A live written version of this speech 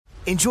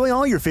Enjoy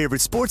all your favorite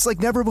sports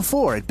like never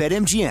before at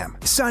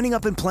BetMGM. Signing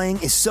up and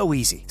playing is so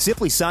easy.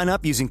 Simply sign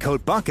up using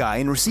code Buckeye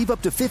and receive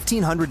up to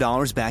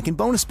 $1,500 back in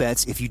bonus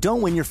bets if you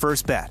don't win your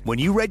first bet. When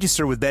you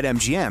register with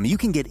BetMGM, you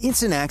can get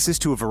instant access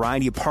to a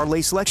variety of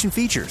parlay selection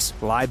features,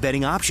 live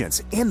betting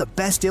options, and the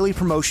best daily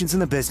promotions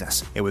in the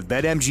business. And with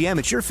BetMGM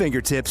at your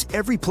fingertips,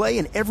 every play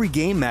and every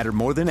game matter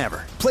more than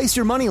ever. Place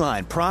your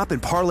moneyline, prop,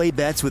 and parlay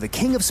bets with the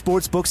king of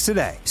sportsbooks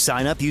today.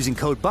 Sign up using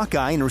code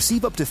Buckeye and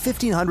receive up to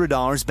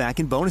 $1,500 back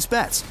in bonus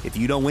bets if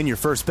you don't win your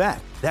first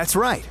bet. That's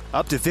right,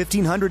 up to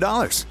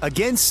 $1,500.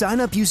 Again, sign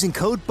up using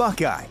code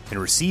Buckeye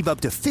and receive up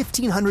to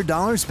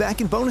 $1,500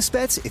 back in bonus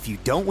bets if you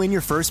don't win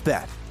your first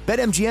bet.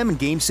 BetMGM and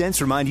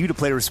GameSense remind you to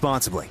play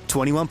responsibly.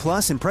 21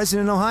 plus and present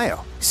in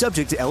Ohio.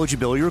 Subject to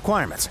eligibility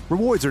requirements.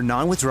 Rewards are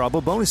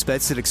non-withdrawable bonus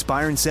bets that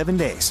expire in 7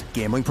 days.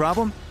 Gambling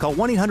problem? Call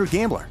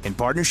 1-800-GAMBLER in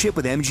partnership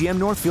with MGM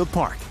Northfield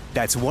Park.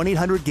 That's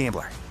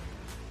 1-800-GAMBLER.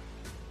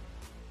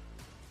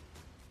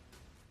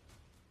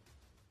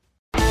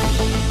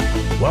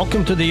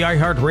 Welcome to the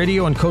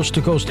iHeartRadio and Coast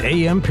to Coast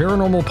AM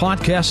Paranormal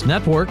Podcast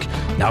Network.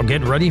 Now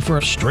get ready for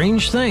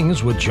Strange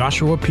Things with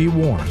Joshua P.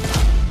 Warren.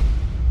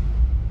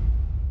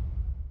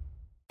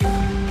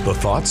 The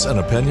thoughts and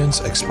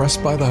opinions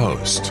expressed by the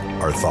host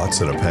are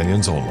thoughts and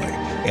opinions only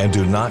and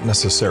do not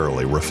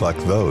necessarily reflect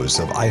those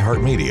of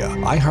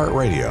iHeartMedia,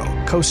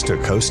 iHeartRadio, Coast to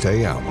Coast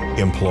AM,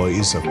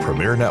 employees of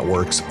Premier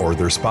Networks, or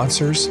their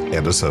sponsors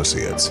and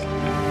associates.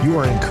 You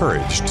are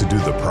encouraged to do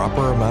the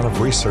proper amount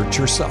of research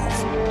yourself,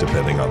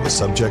 depending on the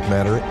subject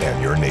matter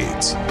and your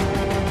needs.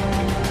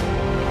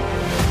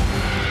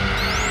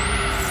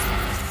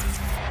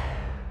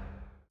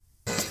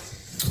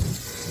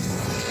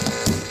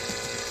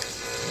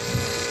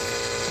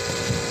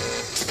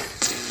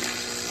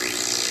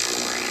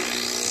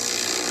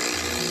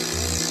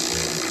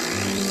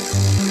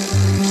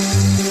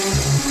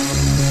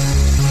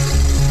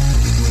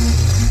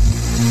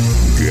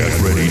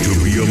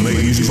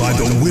 By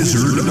the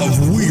Wizard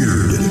of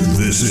Weird.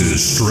 This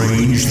is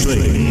Strange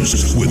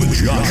Things with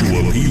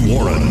Joshua P.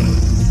 Warren.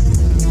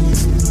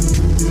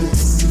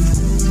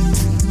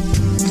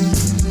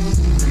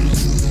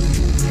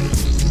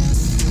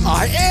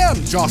 I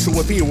am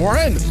Joshua P.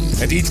 Warren,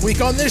 and each week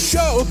on this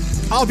show,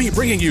 I'll be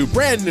bringing you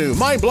brand new,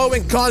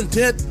 mind-blowing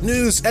content,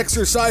 news,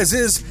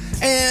 exercises,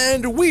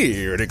 and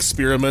weird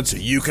experiments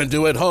you can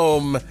do at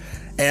home,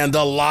 and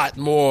a lot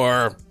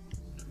more.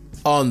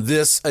 On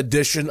this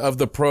edition of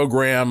the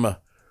program,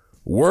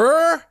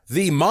 were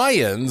the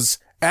Mayans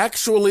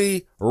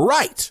actually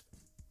right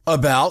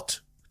about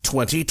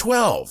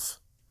 2012?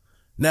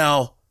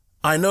 Now,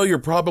 I know you're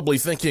probably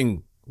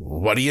thinking,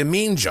 what do you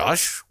mean,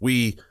 Josh?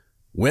 We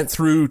went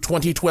through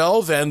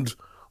 2012 and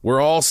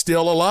we're all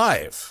still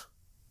alive.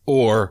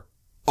 Or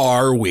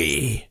are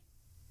we?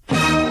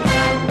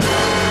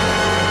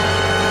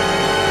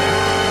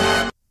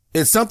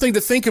 It's something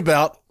to think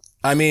about.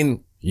 I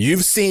mean,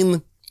 you've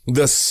seen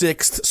The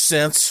Sixth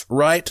Sense,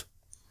 right?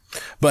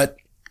 But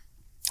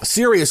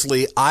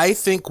seriously, I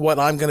think what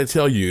I'm going to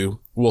tell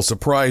you will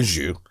surprise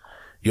you.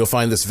 You'll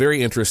find this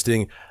very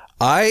interesting.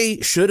 I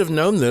should have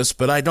known this,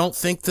 but I don't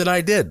think that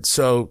I did.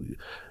 So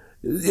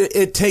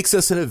it takes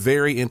us in a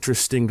very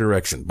interesting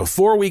direction.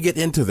 Before we get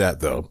into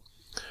that, though,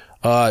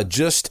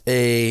 just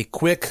a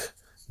quick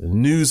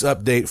news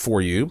update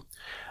for you.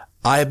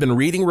 I have been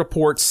reading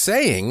reports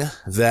saying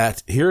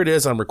that, here it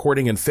is, I'm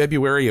recording in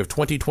February of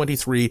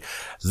 2023,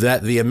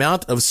 that the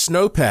amount of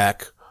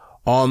snowpack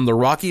on the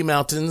Rocky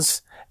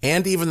Mountains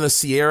and even the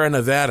Sierra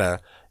Nevada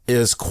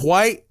is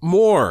quite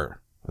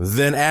more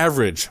than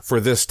average for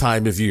this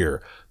time of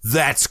year.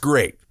 That's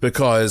great,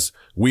 because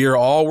we are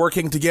all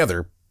working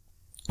together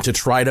to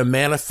try to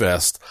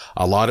manifest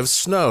a lot of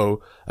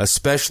snow,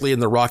 especially in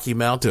the Rocky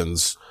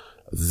Mountains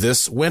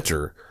this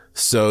winter,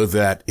 so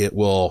that it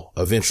will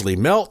eventually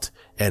melt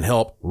and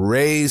help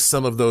raise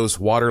some of those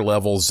water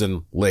levels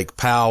in Lake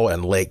Powell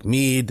and Lake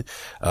Mead,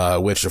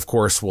 which of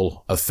course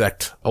will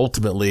affect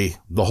ultimately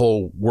the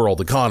whole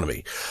world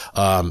economy.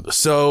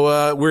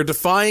 So we're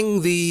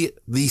defying the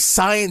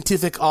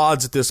scientific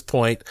odds at this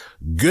point.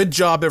 Good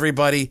job,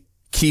 everybody.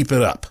 Keep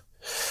it up.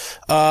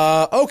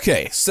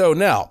 Okay. So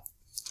now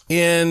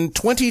in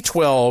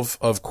 2012,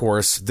 of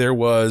course, there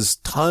was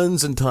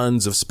tons and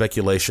tons of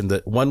speculation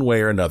that one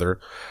way or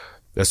another,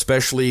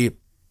 especially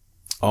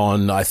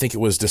on, I think it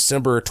was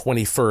December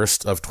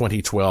 21st of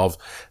 2012,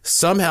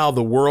 somehow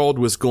the world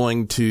was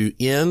going to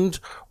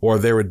end or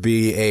there would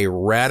be a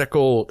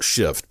radical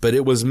shift, but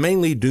it was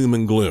mainly doom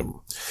and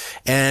gloom.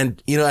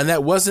 And, and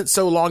that wasn't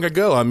so long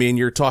ago. I mean,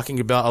 you're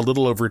talking about a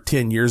little over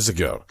 10 years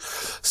ago.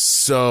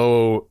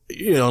 So,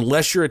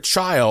 unless you're a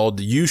child,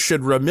 you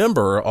should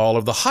remember all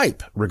of the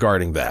hype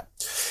regarding that.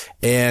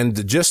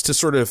 And just to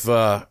sort of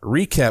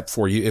recap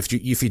for you, if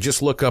you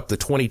just look up the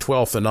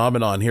 2012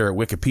 phenomenon here at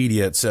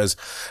Wikipedia, it says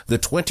the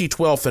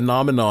 2012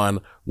 phenomenon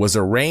was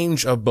a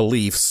range of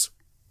beliefs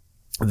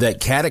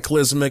that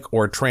cataclysmic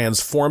or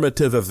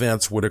transformative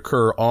events would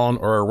occur on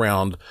or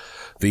around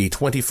the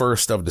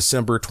 21st of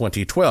December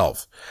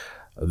 2012.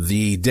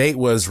 The date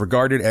was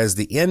regarded as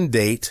the end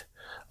date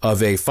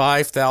of a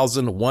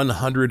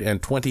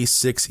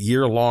 5,126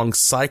 year-long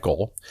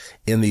cycle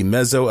in the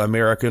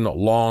Mesoamerican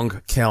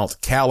long count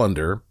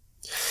calendar.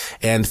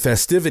 And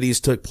festivities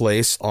took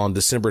place on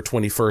December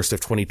 21st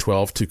of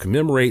 2012 to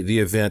commemorate the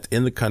event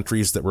in the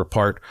countries that were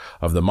part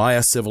of the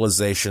Maya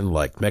civilization,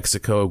 like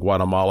Mexico,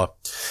 Guatemala.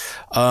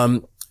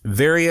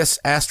 Various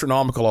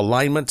astronomical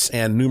alignments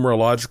and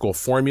numerological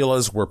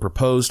formulas were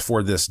proposed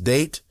for this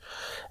date.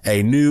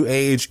 A New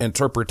Age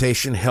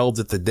interpretation held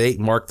that the date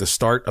marked the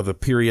start of a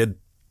period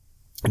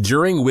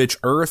during which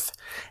Earth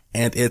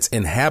and its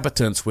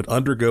inhabitants would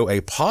undergo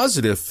a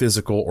positive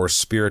physical or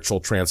spiritual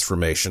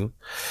transformation,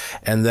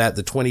 and that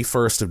the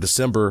 21st of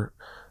December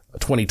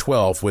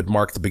 2012 would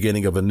mark the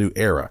beginning of a new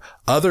era.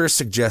 Others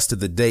suggested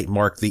the date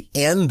marked the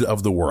end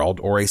of the world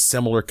or a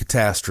similar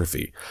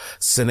catastrophe.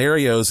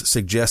 Scenarios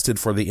suggested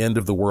for the end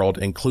of the world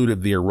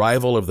included the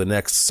arrival of the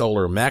next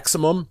solar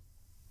maximum,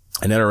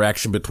 an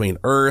interaction between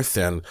Earth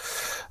and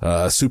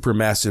a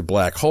supermassive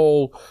black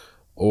hole,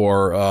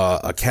 or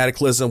a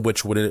cataclysm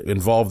which would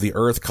involve the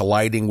Earth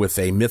colliding with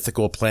a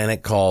mythical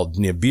planet called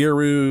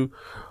Nibiru.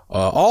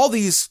 All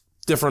these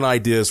different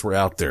ideas were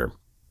out there.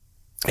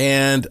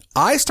 And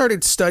I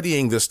started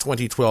studying this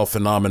 2012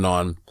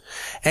 phenomenon,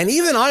 and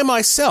even I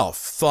myself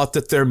thought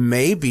that there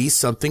may be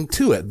something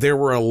to it. There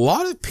were a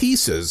lot of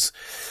pieces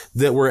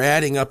that were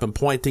adding up and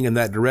pointing in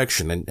that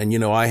direction. And you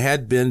know, I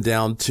had been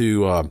down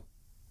to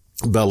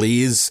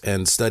Belize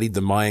and studied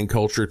the Mayan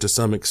culture to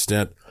some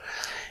extent.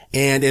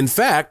 And in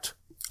fact,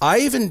 I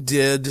even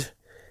did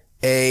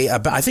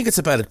I think it's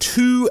about a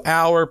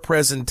 2-hour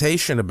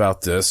presentation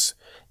about this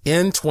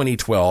in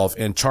 2012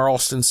 in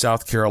Charleston,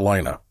 South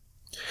Carolina.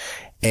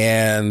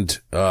 And,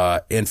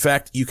 in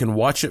fact, you can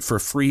watch it for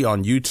free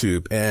on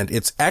YouTube, and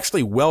it's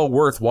actually well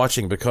worth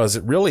watching because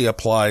it really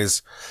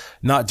applies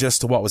not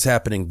just to what was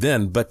happening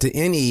then, but to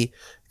any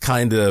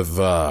kind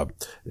of,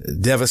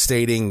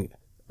 devastating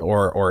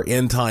or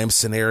end time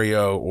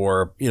scenario,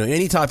 or, you know,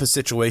 any type of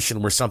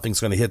situation where something's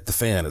going to hit the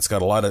fan. It's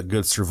got a lot of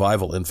good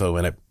survival info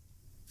in it.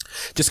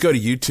 Just go to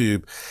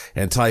YouTube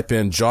and type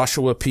in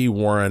Joshua P.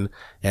 Warren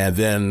and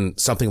then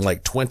something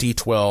like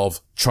 2012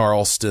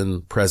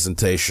 Charleston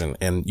presentation,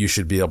 and you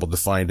should be able to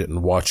find it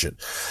and watch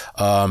it.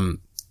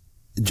 And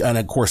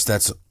of course,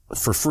 that's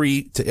for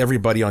free to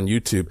everybody on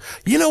YouTube.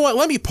 You know what?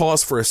 Let me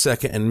pause for a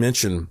second and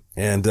mention,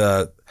 and,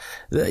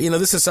 you know,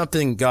 this is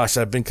something, gosh,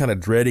 I've been kind of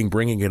dreading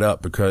bringing it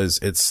up because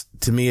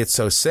to me, it's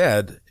so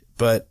sad,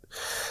 but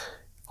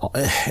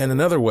in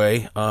another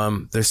way,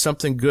 there's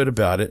something good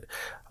about it.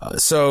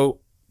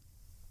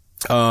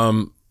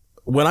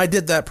 When I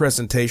did that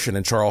presentation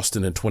in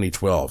Charleston in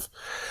 2012,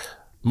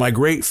 my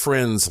great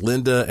friends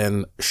Linda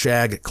and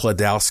Shag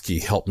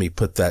Kladowski helped me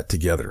put that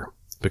together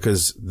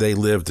because they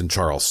lived in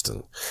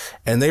Charleston,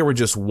 and they were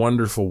just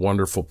wonderful,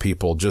 wonderful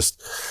people.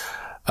 Just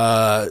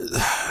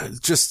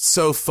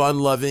so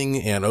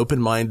fun-loving and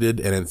open-minded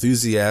and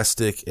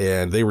enthusiastic,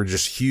 and they were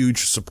just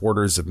huge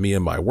supporters of me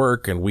and my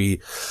work. And we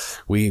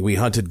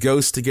hunted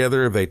ghosts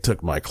together. They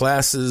took my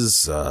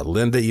classes.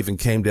 Linda even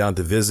came down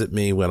to visit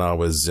me when I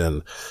was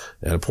in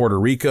Puerto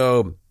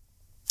Rico.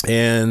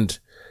 And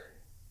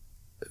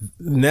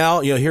now,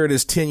 you know, here it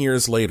is 10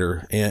 years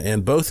later,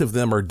 and both of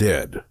them are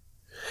dead.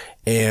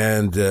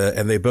 And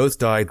they both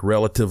died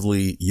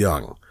relatively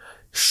young.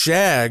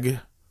 Shag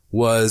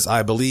was,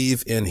 I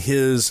believe, in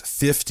his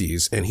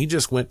 50s, and he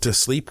just went to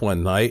sleep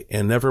one night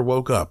and never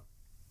woke up.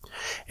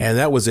 And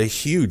that was a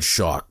huge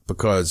shock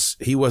because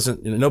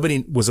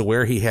nobody was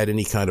aware he had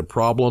any kind of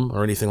problem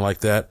or anything like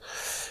that.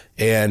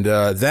 And,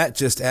 that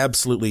just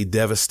absolutely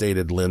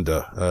devastated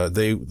Linda.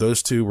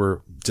 Those two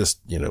were just,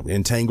 you know,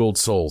 entangled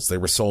souls. They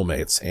were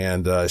soulmates,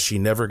 and, she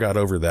never got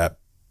over that.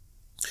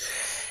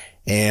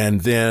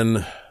 And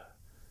then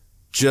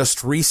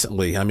just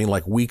recently, I mean,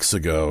 like weeks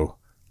ago,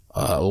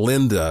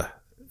 Linda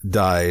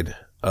died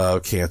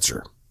of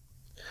cancer.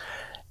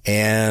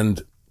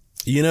 And,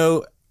 you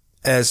know,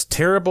 as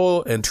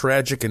terrible and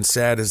tragic and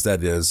sad as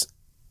that is,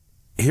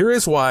 here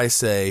is why I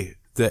say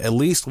that at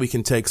least we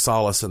can take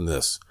solace in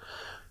this.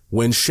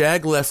 When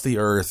Shag left the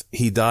earth,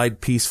 he died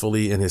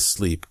peacefully in his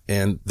sleep.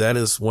 And that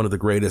is one of the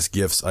greatest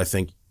gifts I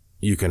think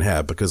you can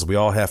have, because we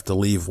all have to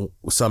leave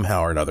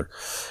somehow or another.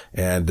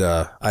 And,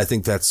 I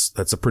think that's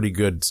a pretty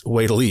good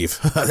way to leave.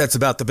 That's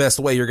about the best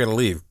way you're going to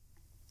leave.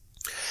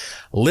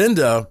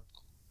 Linda,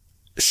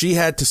 she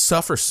had to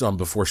suffer some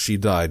before she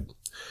died.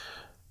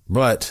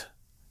 But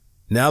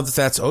now that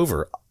that's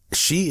over,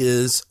 she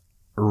is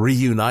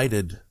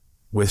reunited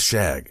with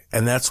Shag.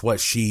 And that's what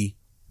she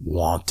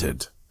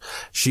wanted.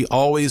 She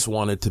always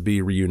wanted to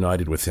be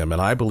reunited with him.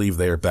 And I believe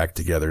they are back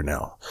together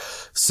now.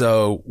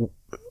 So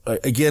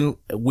again,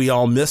 we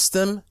all miss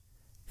them.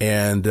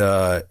 And,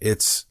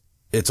 it's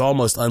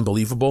almost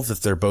unbelievable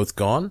that they're both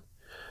gone.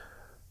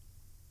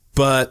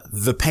 But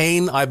the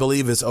pain, I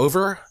believe, is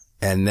over.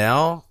 And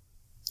now,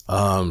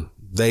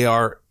 they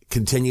are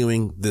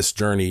continuing this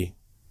journey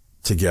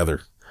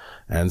together.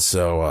 And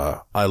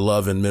so, I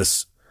love and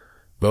miss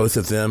both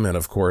of them. And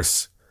of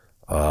course,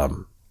 I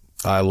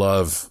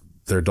love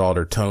their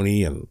daughter,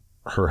 Tony, and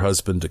her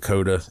husband,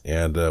 Dakota,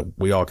 and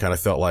we all kind of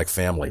felt like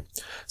family.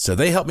 So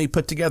they helped me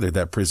put together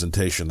that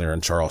presentation there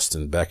in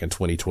Charleston back in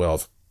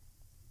 2012.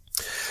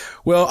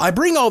 Well, I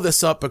bring all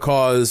this up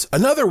because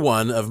another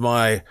one of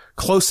my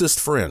closest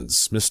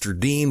friends, Mr.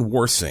 Dean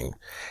Worsing,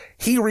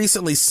 he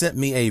recently sent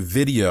me a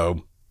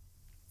video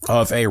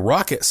of a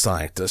rocket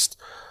scientist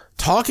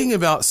talking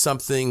about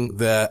something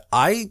that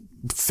I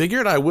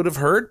figured I would have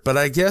heard, but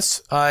I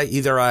guess I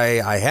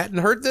hadn't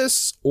heard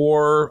this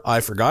or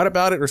I forgot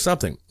about it or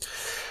something.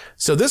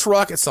 So this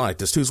rocket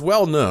scientist, who's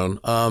well known,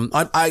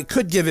 I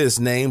could give his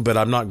name, but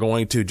I'm not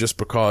going to, just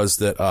because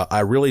that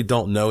I really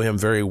don't know him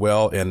very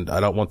well, and I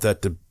don't want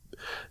that to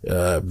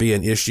be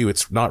an issue.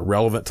 It's not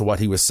relevant to what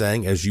he was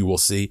saying, as you will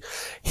see.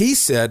 He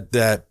said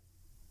that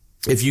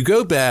if you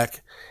go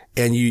back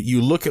and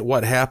you look at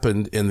what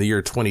happened in the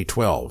year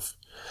 2012,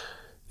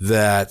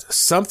 that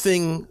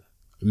something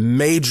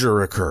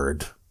major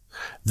occurred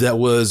that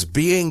was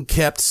being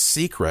kept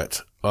secret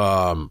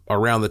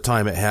around the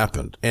time it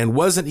happened, and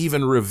wasn't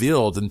even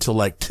revealed until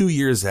like 2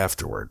 years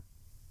afterward.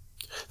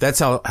 That's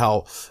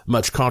how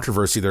much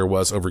controversy there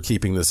was over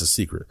keeping this a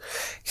secret.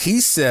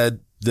 He said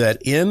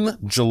that in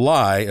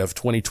July of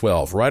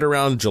 2012, right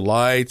around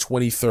July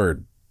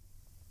 23rd,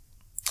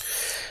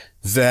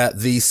 that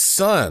the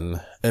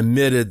sun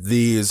emitted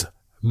these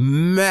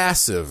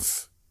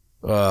massive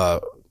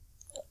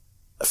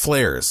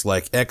flares,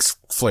 like X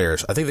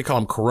flares. I think they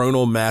call them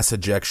coronal mass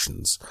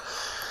ejections.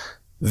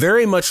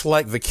 Very much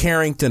like the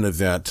Carrington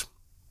event,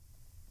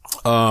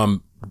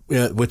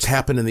 which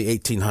happened in the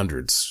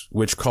 1800s,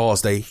 which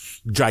caused a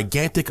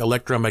gigantic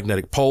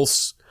electromagnetic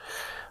pulse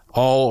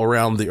all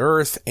around the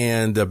earth.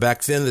 And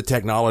back then the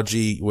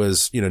technology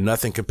was,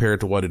 nothing compared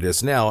to what it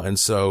is now. And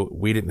so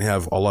we didn't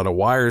have a lot of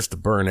wires to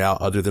burn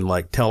out other than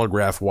like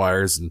telegraph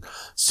wires and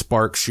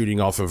sparks shooting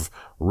off of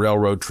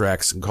railroad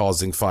tracks and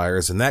causing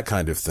fires and that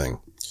kind of thing.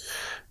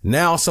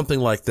 Now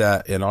something like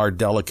that in our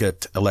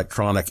delicate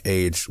electronic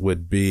age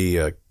would be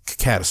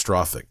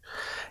catastrophic.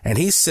 And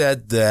he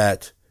said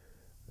that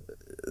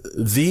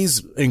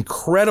these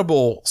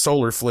incredible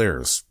solar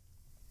flares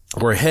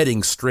were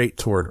heading straight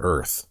toward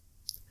Earth.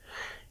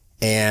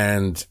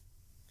 And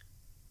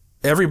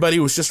everybody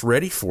was just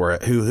ready for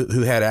it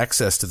who had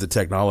access to the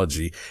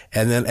technology.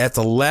 And then at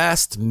the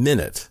last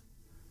minute,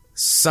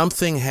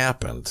 something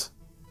happened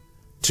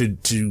to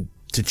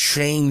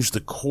change the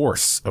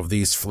course of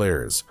these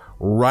flares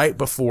right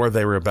before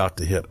they were about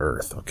to hit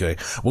Earth. Okay.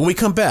 When we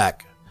come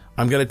back,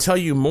 I'm going to tell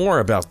you more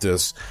about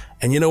this.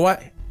 And you know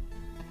what?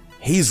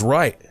 He's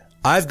right.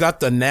 I've got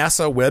the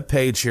NASA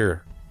webpage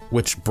here,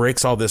 which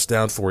breaks all this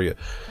down for you.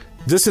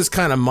 This is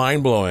kind of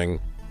mind-blowing.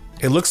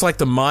 It looks like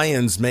the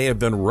Mayans may have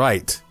been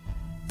right,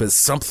 but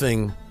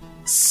something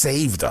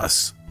saved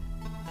us.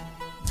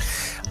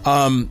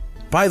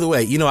 By the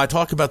way, I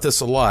talk about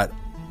this a lot.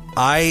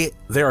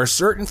 There are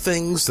certain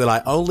things that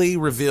I only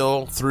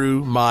reveal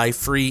through my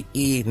free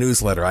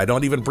e-newsletter. I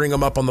don't even bring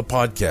them up on the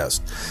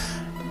podcast.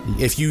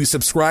 If you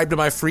subscribe to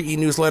my free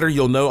e-newsletter,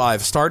 you'll know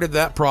I've started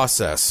that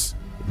process.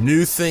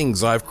 New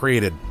things I've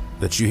created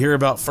that you hear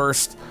about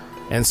first,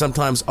 and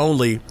sometimes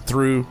only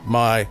through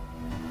my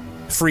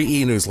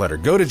free e-newsletter.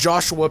 Go to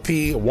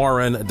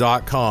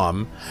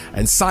joshuapwarren.com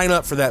and sign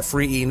up for that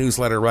free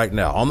e-newsletter right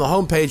now. On the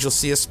homepage, you'll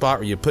see a spot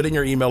where you put in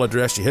your email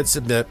address, you hit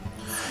submit.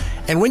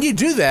 And when you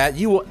do that,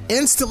 you will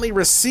instantly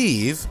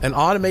receive an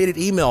automated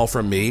email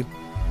from me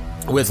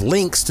with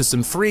links to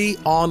some free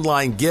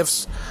online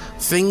gifts,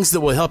 things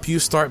that will help you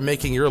start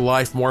making your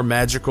life more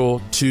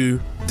magical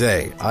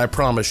today. I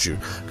promise you.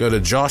 Go to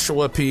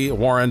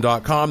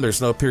joshuapwarren.com.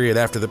 There's no period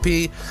after the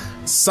P.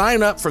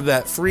 Sign up for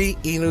that free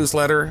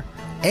e-newsletter.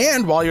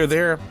 And while you're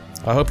there,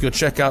 I hope you'll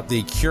check out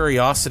the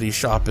Curiosity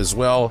Shop as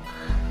well.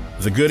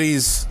 The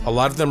goodies, a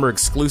lot of them are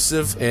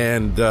exclusive,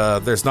 and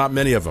there's not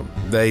many of them.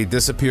 They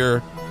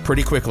disappear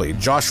pretty quickly.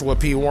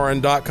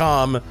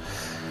 joshuapwarren.com.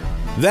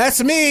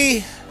 That's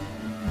me.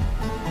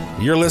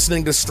 You're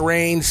listening to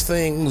Strange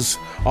Things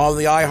on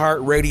the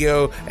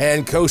iHeartRadio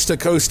and Coast to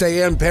Coast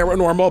AM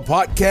Paranormal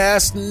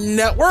Podcast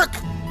Network.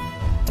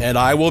 And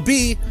I will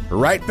be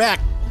right back.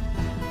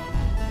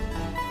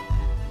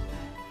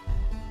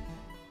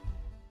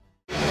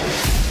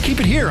 Keep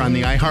it here on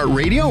the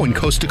iHeartRadio and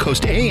Coast to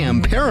Coast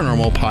AM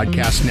Paranormal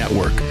Podcast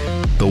Network.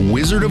 The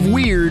Wizard of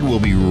Weird will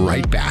be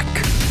right back.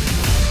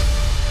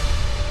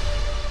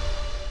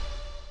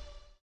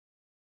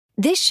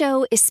 This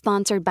show is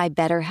sponsored by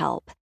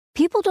BetterHelp.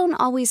 People don't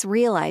always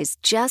realize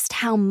just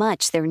how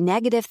much their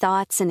negative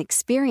thoughts and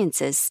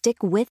experiences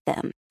stick with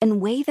them and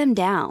weigh them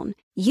down.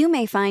 You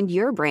may find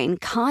your brain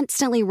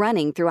constantly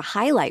running through a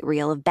highlight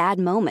reel of bad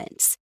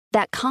moments.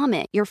 That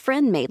comment your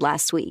friend made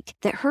last week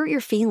that hurt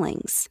your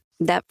feelings.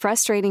 That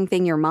frustrating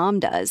thing your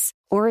mom does.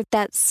 Or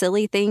that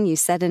silly thing you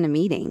said in a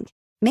meeting.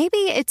 Maybe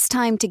it's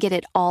time to get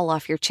it all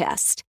off your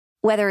chest.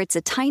 Whether it's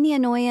a tiny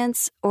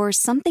annoyance or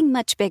something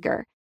much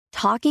bigger,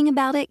 talking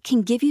about it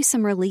can give you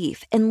some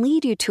relief and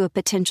lead you to a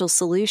potential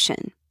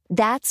solution.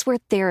 That's where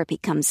therapy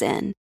comes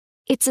in.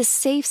 It's a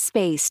safe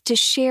space to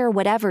share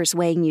whatever's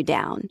weighing you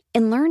down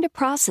and learn to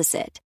process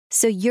it.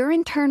 so your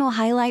internal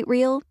highlight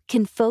reel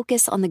can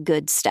focus on the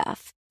good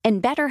stuff.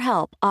 And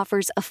BetterHelp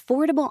offers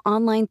affordable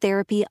online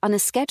therapy on a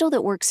schedule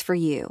that works for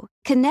you.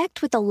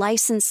 Connect with a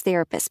licensed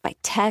therapist by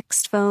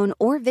text, phone,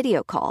 or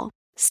video call.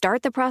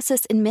 Start the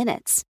process in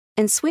minutes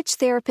and switch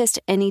therapist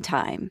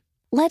anytime.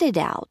 Let it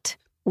out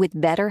with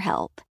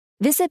BetterHelp.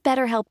 Visit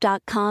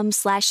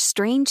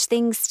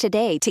BetterHelp.com/strangethings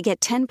today to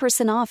get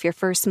 10% off your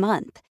first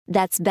month.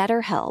 That's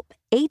BetterHelp,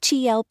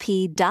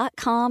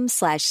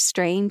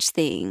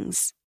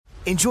 HELP.com/strangethings.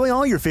 Enjoy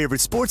all your favorite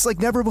sports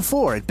like never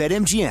before at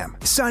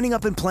BetMGM. Signing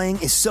up and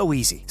playing is so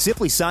easy.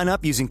 Simply sign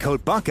up using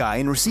code Buckeye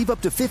and receive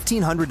up to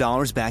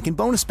 $1,500 back in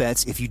bonus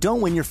bets if you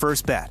don't win your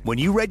first bet. When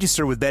you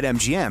register with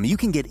BetMGM, you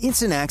can get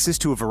instant access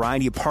to a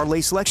variety of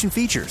parlay selection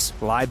features,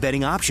 live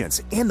betting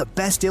options, and the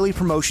best daily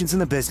promotions in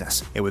the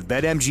business. And with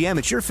BetMGM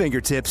at your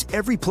fingertips,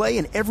 every play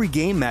and every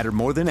game matter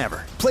more than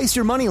ever. Place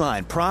your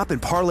moneyline, prop,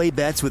 and parlay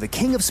bets with the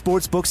king of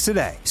sportsbooks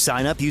today.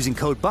 Sign up using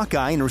code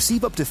Buckeye and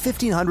receive up to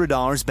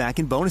 $1,500 back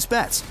in bonus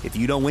bets if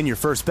you don't win your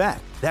first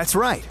bet. That's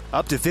right,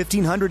 up to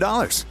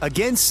 $1,500.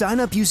 Again, sign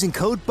up using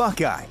code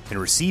Buckeye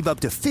and receive up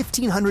to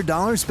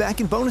 $1,500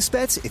 back in bonus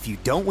bets if you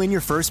don't win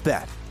your first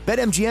bet.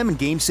 BetMGM and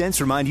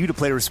GameSense remind you to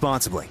play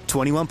responsibly.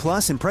 21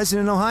 plus and present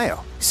in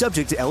Ohio.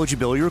 Subject to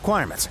eligibility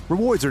requirements.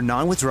 Rewards are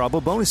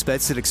non-withdrawable bonus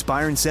bets that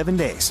expire in 7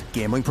 days.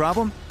 Gambling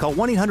problem? Call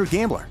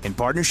 1-800-GAMBLER in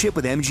partnership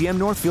with MGM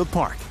Northfield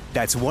Park.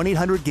 That's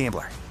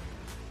 1-800-GAMBLER.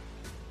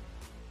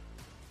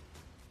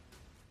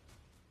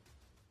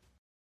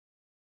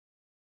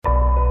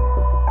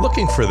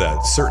 Looking for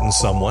that certain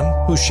someone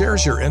who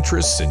shares your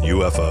interests in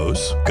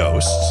UFOs,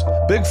 ghosts,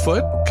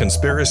 Bigfoot,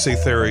 conspiracy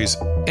theories,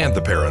 and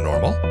the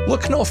paranormal?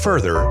 Look no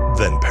further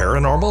than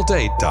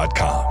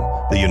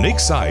ParanormalDate.com, the unique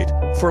site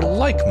for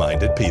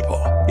like-minded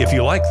people. If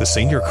you like the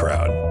senior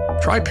crowd,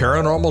 try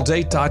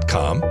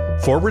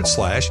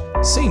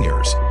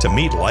ParanormalDate.com/seniors to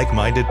meet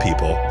like-minded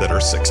people that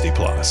are 60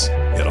 plus.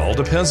 It all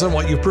depends on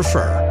what you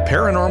prefer.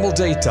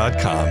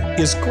 ParanormalDate.com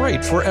is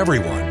great for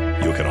everyone.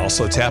 You can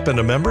also tap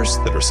into members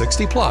that are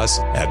 60 plus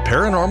at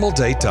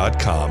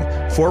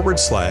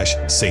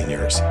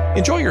ParanormalDate.com/seniors.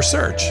 Enjoy your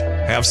search.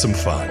 Have some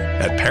fun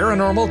at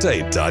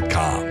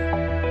ParanormalDate.com.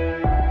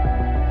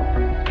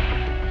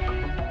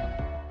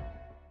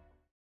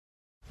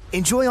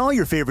 Enjoy all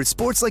your favorite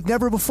sports like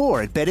never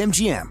before at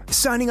BetMGM.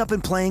 Signing up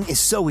and playing is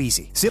so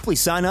easy. Simply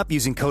sign up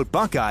using code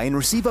Buckeye and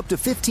receive up to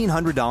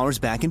 $1,500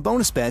 back in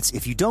bonus bets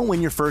if you don't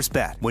win your first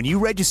bet. When you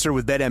register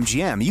with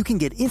BetMGM, you can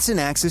get instant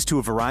access to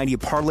a variety of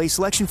parlay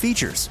selection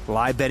features,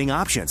 live betting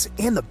options,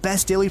 and the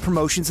best daily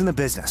promotions in the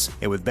business.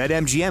 And with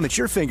BetMGM at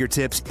your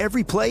fingertips,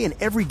 every play and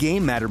every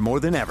game matter more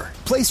than ever.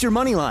 Place your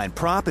moneyline,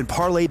 prop, and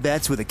parlay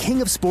bets with the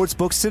king of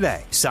sportsbooks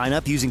today. Sign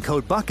up using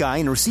code Buckeye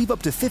and receive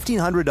up to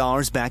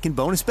 $1,500 back in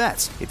bonus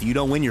bets if you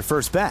don't win your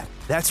first bet.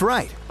 That's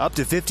right, up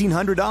to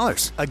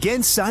 $1,500.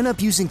 Again, sign up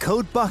using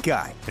code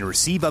Buckeye and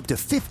receive up to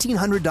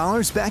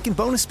 $1,500 back in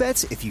bonus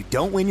bets if you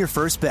don't win your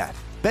first bet.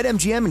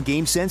 BetMGM and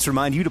GameSense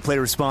remind you to play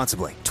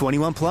responsibly.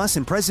 21 plus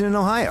and present in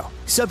Ohio.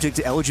 Subject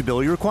to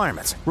eligibility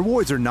requirements.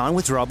 Rewards are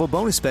non-withdrawable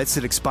bonus bets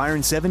that expire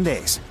in 7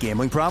 days.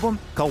 Gambling problem?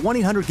 Call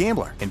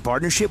 1-800-GAMBLER in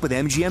partnership with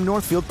MGM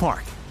Northfield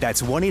Park.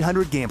 That's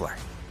 1-800-GAMBLER.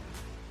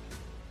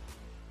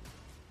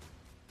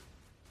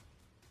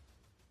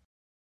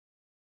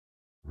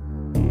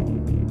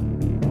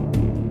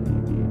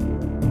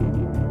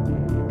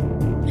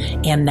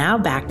 And now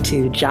back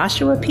to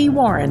Joshua P.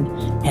 Warren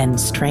and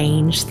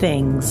Strange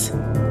Things.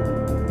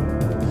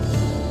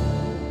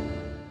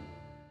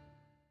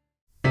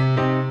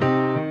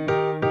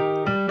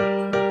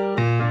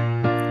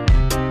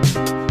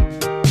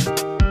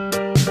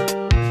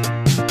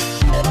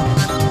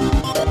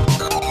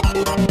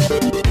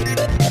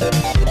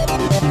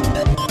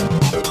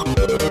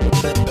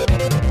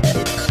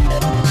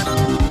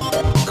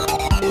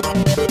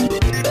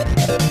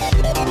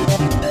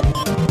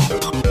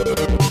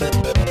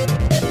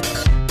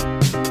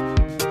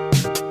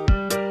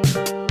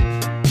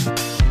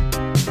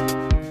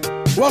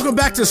 Welcome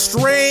back to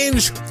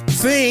Strange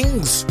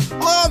Things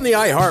on the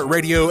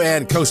iHeartRadio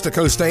and Coast to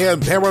Coast AM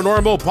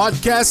Paranormal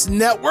Podcast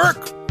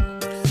Network.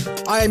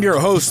 I am your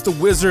host, the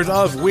Wizard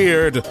of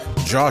Weird,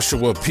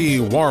 Joshua P.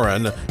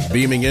 Warren,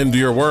 beaming into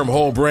your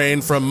wormhole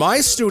brain from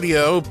my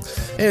studio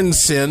in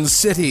Sin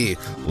City,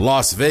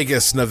 Las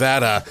Vegas,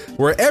 Nevada,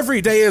 where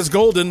every day is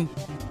golden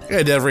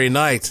and every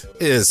night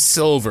is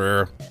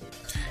silver.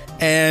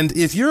 And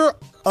if you're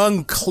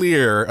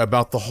unclear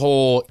about the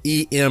whole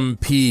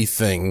EMP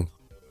thing,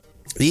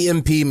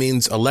 EMP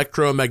means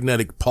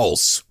electromagnetic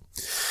pulse.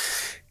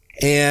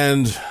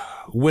 And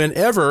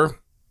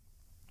whenever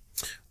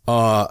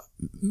a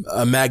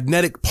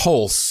magnetic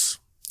pulse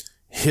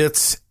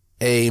hits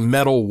a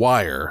metal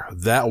wire,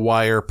 that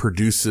wire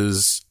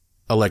produces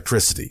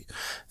electricity.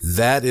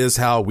 That is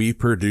how we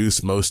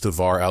produce most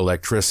of our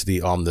electricity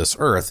on this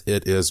earth.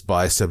 It is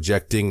by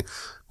subjecting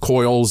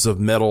coils of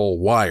metal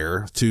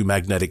wire to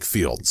magnetic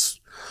fields.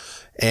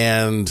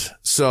 And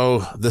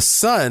so the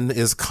sun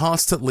is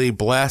constantly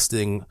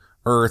blasting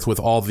Earth with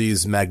all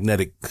these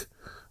magnetic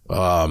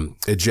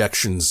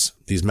ejections,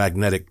 these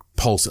magnetic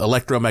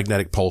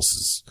electromagnetic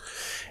pulses.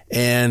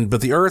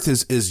 But the Earth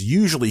is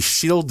usually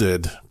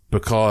shielded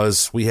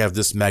because we have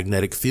this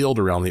magnetic field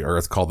around the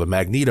Earth called the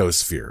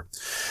magnetosphere.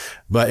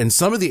 But in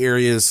some of the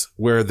areas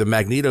where the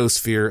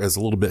magnetosphere is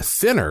a little bit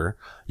thinner,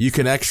 you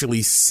can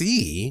actually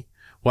see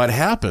what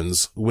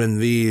happens when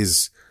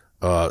these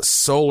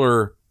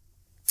solar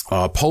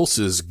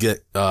pulses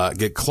get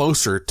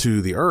closer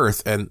to the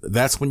Earth, and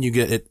that's when you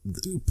get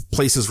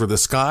places where the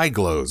sky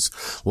glows,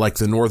 like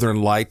the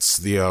Northern Lights,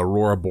 the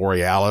Aurora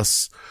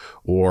Borealis,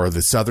 or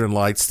the Southern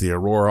Lights, the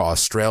Aurora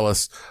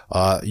Australis.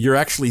 You're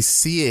actually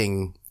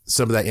seeing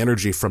some of that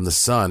energy from the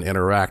sun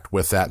interact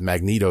with that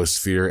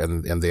magnetosphere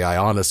and the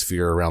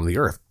ionosphere around the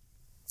Earth.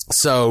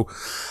 So,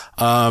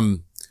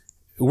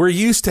 we're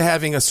used to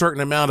having a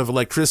certain amount of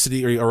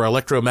electricity or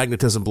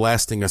electromagnetism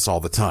blasting us all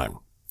the time.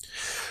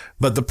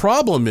 But the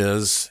problem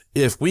is,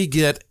 if we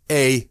get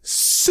a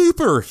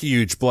super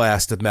huge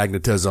blast of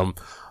magnetism,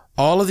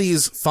 all of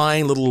these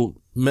fine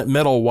little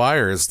metal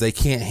wires, they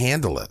can't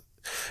handle it.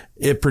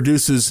 It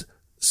produces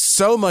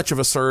so much of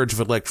a surge of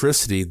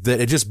electricity that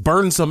it just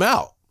burns them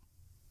out.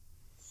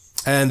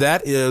 And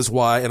that is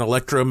why an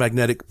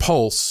electromagnetic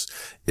pulse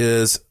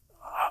is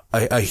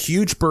a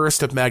huge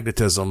burst of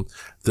magnetism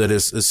that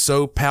is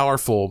so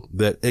powerful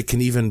that it can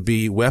even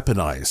be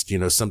weaponized. You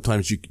know,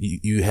 sometimes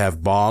you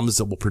have bombs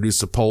that will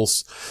produce a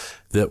pulse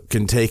that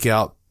can take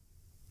out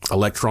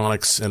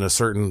electronics in a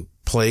certain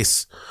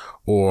place.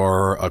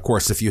 Or, of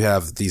course, if you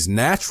have these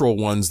natural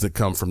ones that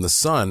come from the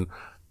sun,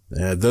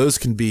 those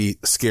can be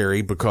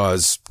scary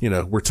because, you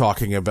know, we're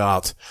talking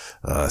about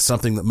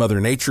something that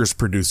Mother Nature is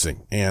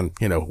producing. And,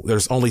 you know,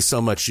 there's only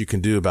so much you can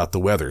do about the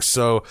weather.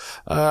 So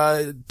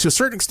to a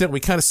certain extent,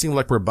 we kind of seem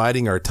like we're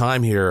biding our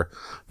time here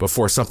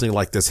before something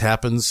like this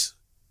happens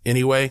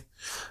anyway.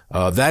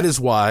 That is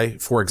why,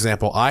 for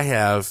example, I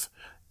have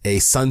a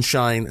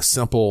Sunshine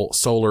Simple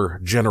solar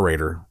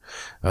generator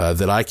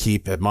that I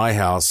keep at my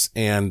house.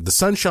 And the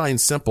Sunshine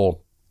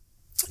Simple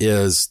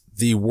is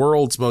the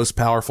world's most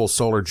powerful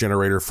solar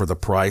generator for the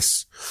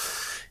price.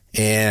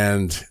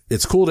 And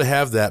it's cool to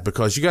have that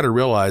because you got to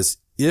realize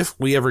if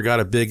we ever got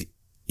a big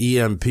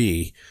EMP,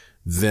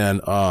 then,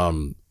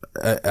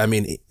 I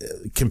mean,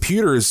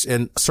 computers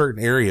in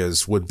certain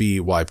areas would be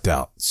wiped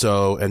out.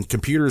 So, and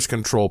computers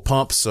control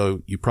pumps,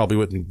 so you probably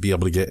wouldn't be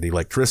able to get any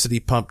electricity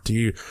pumped to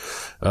you,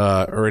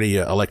 or any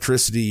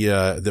electricity,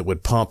 that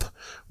would pump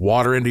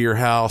water into your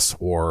house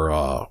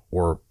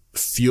or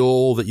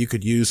fuel that you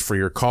could use for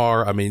your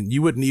car. I mean,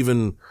 you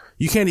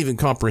can't even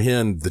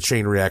comprehend the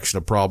chain reaction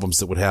of problems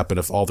that would happen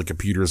if all the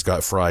computers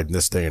got fried in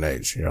this day and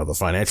age. You know, the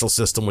financial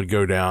system would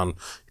go down.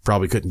 You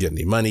probably couldn't get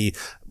any money.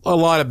 A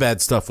lot of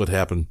bad stuff would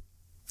happen.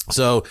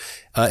 So,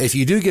 if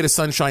you do get a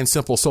Sunshine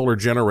Simple solar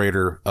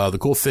generator, the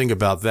cool thing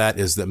about that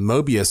is that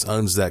Mobius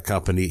owns that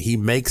company. He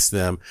makes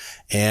them,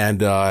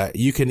 and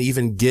you can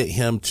even get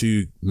him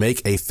to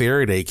make a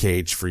Faraday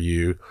cage for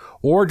you,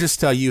 or just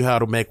tell you how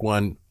to make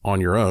one on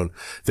your own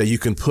that you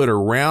can put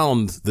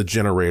around the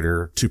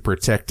generator to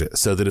protect it,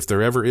 so that if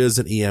there ever is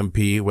an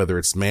EMP, whether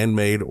it's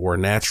man-made or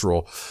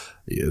natural,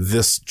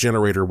 this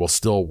generator will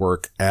still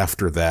work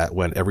after that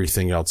when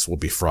everything else will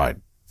be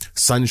fried.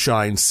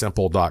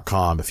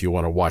 SunshineSimple.com if you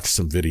want to watch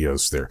some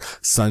videos there.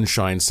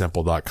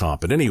 SunshineSimple.com.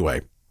 But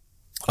anyway,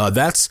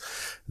 that's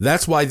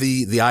why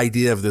the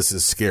idea of this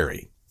is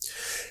scary.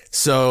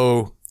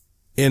 So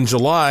in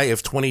July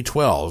of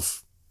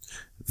 2012,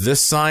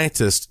 this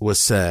scientist was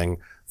saying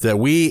that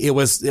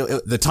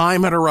the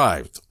time had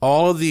arrived.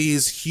 All of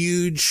these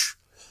huge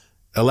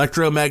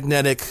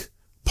electromagnetic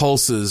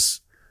pulses,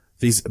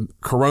 these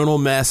coronal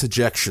mass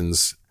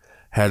ejections,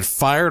 had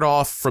fired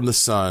off from the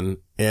sun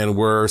and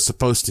were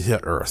supposed to hit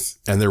Earth.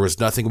 And there was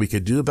nothing we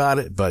could do about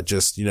it, but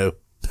just, you know,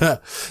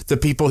 the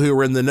people who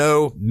were in the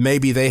know,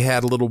 maybe they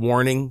had a little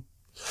warning.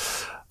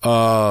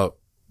 Not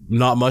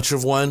much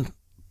of one,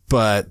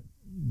 but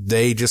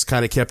they just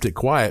kind of kept it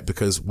quiet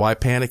because why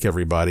panic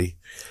everybody?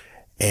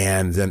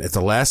 And then at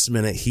the last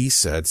minute, he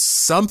said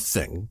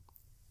something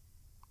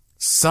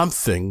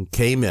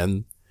came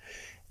in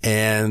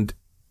and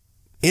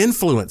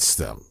influenced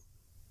them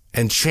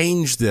and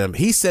changed them.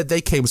 He said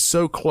they came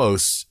so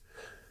close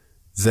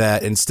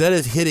that instead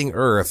of hitting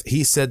Earth,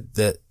 he said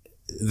that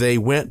they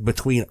went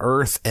between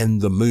Earth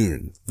and the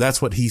moon.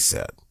 That's what he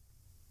said.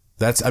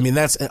 That's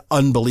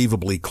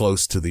unbelievably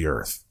close to the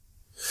Earth.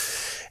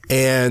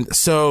 And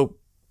so,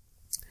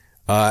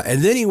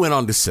 and then he went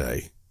on to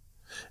say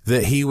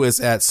that he was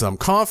at some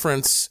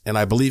conference, and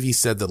I believe he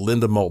said that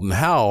Linda Moulton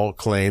Howe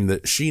claimed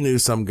that she knew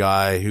some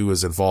guy who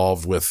was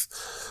involved with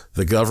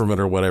the government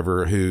or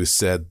whatever, who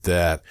said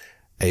that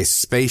a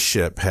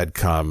spaceship had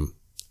come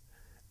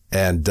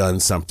and done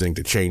something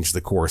to change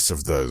the course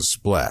of those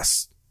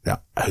blasts.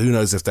 Now, who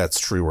knows if that's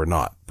true or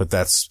not, but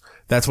that's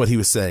what he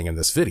was saying in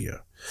this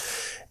video.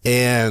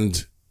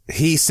 And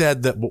he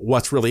said that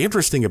what's really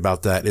interesting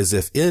about that is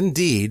if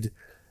indeed,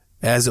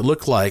 as it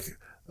looked like,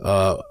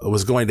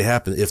 was going to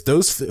happen, if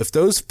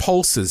those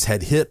pulses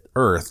had hit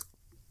Earth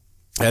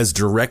as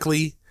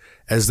directly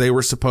as they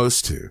were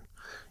supposed to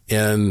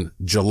in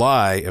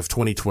July of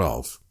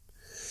 2012,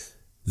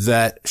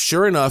 that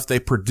sure enough, they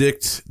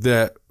predict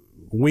that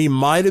we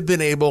might have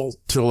been able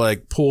to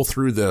like pull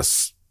through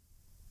this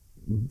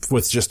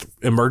with just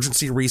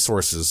emergency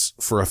resources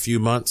for a few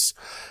months,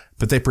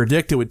 but they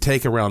predict it would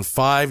take around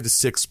 5 to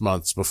 6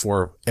 months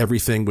before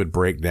everything would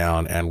break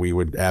down and we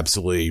would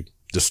absolutely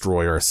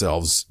destroy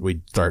ourselves.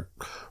 We'd start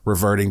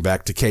reverting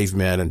back to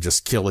cavemen and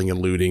just killing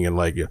and looting and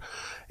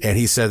and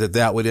he said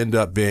that would end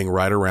up being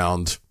right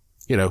around,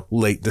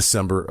 late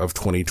December of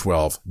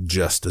 2012,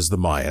 just as the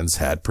Mayans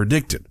had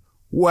predicted.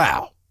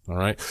 Wow. All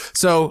right.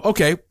 So,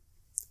 okay.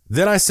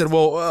 Then I said,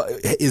 well,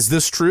 is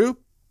this true?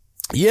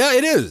 Yeah,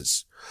 it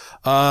is.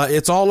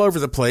 It's all over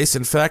the place.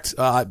 In fact,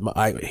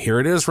 here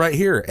it is right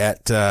here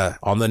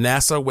on the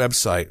NASA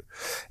website.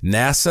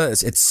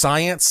 NASA, it's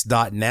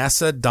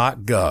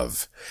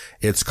science.nasa.gov.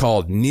 It's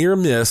called Near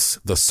Miss,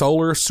 the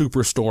Solar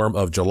Superstorm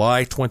of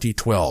July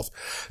 2012.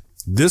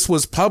 This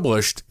was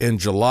published in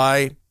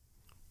July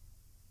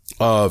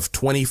of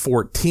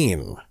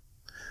 2014.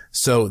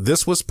 So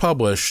this was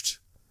published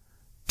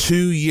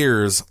 2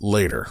 years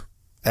later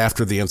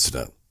after the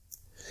incident.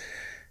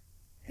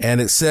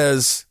 And it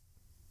says,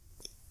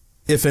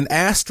 if an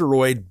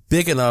asteroid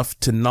big enough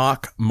to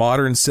knock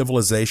modern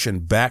civilization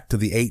back to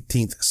the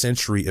 18th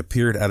century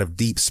appeared out of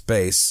deep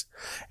space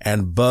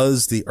and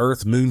buzzed the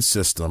Earth-Moon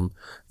system,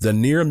 the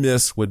near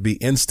miss would be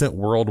instant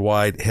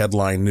worldwide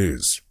headline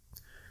news.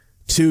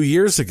 2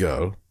 years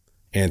ago,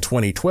 in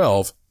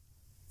 2012,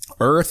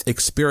 Earth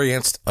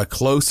experienced a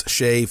close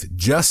shave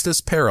just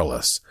as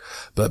perilous,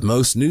 but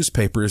most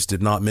newspapers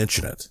did not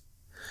mention it.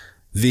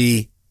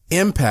 The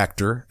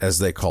impactor, as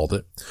they called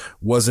it,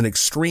 was an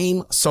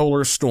extreme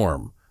solar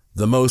storm,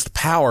 the most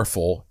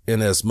powerful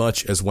in as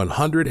much as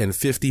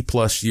 150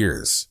 plus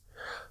years.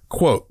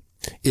 Quote,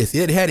 if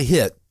it had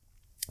hit,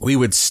 we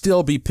would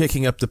still be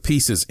picking up the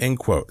pieces, end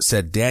quote,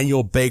 said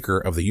Daniel Baker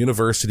of the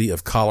University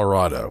of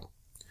Colorado.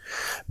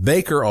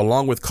 Baker,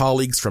 along with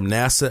colleagues from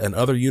NASA and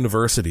other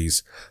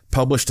universities,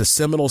 published a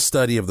seminal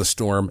study of the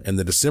storm in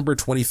the December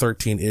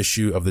 2013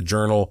 issue of the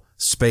journal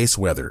Space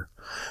Weather.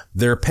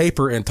 Their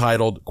paper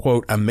entitled,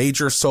 quote, A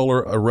Major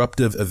Solar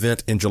Eruptive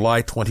Event in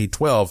July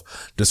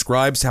 2012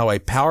 describes how a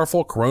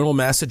powerful coronal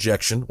mass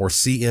ejection, or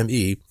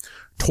CME,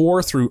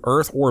 tore through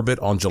Earth orbit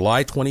on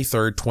July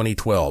 23,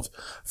 2012.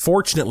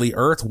 Fortunately,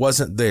 Earth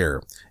wasn't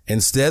there.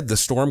 Instead, the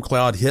storm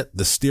cloud hit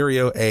the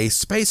Stereo A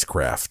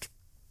spacecraft.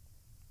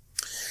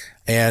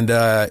 And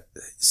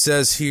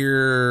says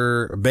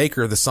here,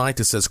 Baker, the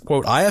scientist, says,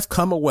 quote, I have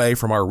come away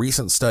from our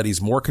recent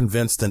studies more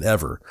convinced than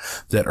ever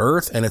that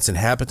Earth and its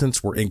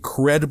inhabitants were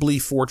incredibly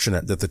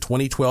fortunate that the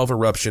 2012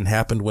 eruption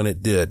happened when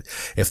it did.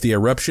 If the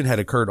eruption had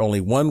occurred only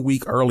 1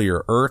 week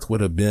earlier, Earth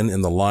would have been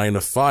in the line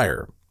of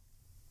fire.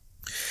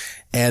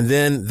 And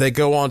then they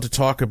go on to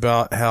talk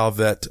about how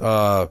that,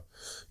 a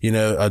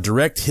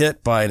direct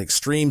hit by an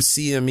extreme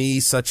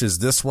CME such as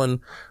this one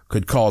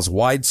could cause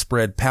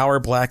widespread power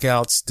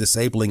blackouts,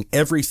 disabling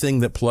everything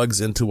that plugs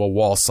into a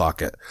wall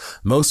socket.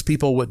 Most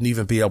people wouldn't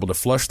even be able to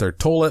flush their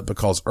toilet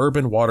because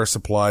urban water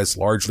supplies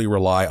largely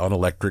rely on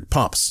electric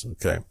pumps.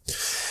 Okay.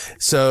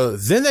 So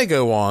then they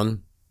go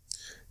on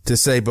to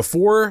say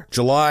before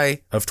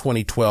July of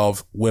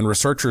 2012, when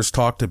researchers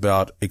talked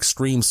about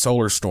extreme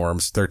solar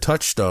storms, their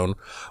touchstone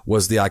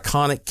was the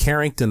iconic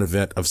Carrington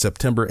event of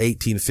September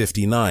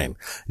 1859,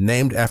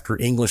 named after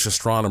English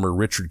astronomer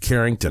Richard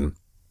Carrington,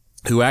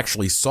 who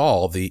actually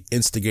saw the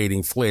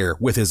instigating flare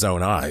with his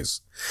own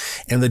eyes.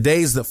 In the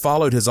days that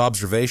followed his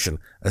observation,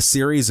 a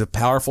series of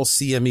powerful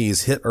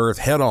CMEs hit Earth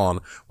head-on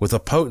with a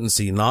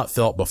potency not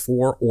felt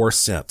before or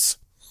since.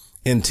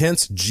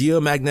 Intense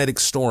geomagnetic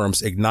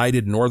storms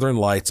ignited northern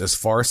lights as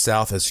far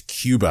south as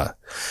Cuba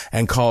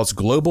and caused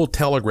global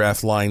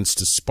telegraph lines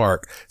to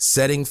spark,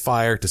 setting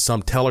fire to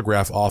some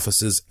telegraph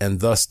offices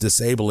and thus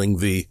disabling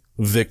the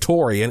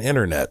Victorian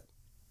internet.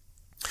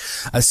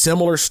 A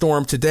similar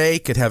storm today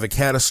could have a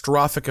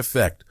catastrophic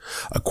effect.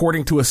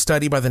 According to a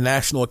study by the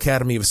National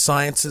Academy of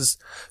Sciences,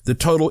 the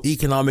total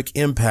economic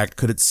impact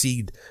could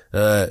exceed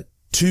 $2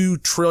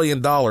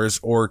 trillion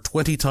or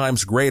 20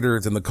 times greater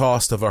than the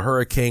cost of a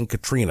Hurricane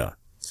Katrina.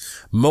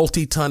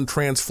 Multi-ton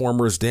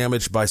transformers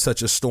damaged by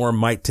such a storm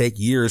might take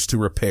years to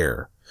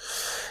repair.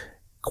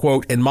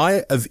 Quote, in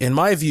my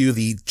view,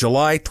 the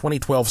July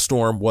 2012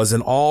 storm was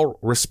in all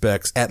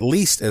respects at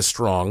least as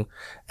strong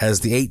as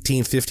the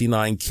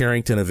 1859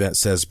 Carrington event,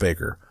 says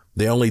Baker.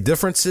 The only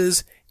difference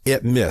is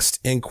it missed,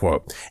 end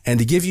quote. And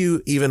to give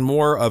you even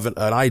more of an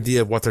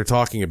idea of what they're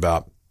talking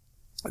about,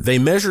 they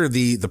measure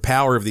the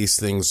power of these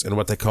things in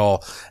what they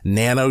call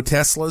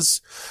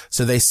nanoteslas.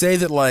 So they say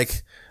that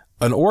like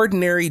an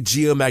ordinary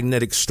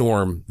geomagnetic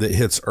storm that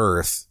hits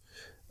Earth,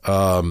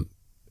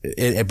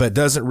 but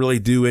doesn't really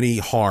do any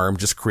harm,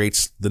 just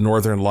creates the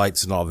northern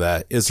lights and all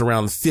that, is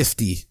around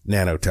 50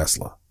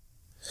 nanotesla.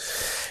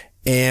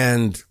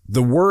 And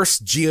the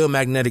worst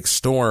geomagnetic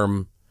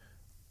storm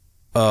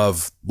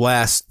of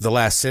the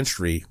last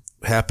century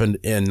happened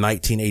in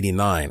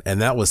 1989, and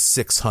that was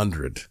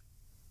 600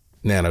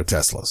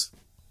 nanoteslas.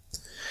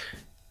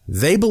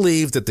 They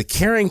believe that the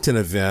Carrington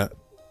event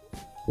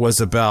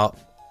was about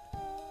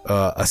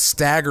a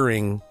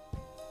staggering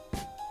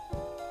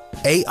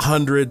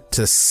 800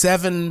 to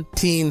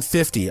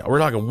 1750. We're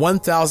talking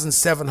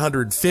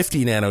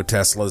 1,750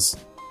 nanoteslas.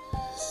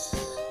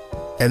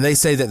 And they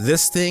say that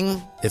this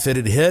thing, if it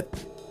had hit,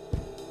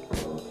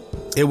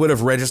 it would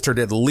have registered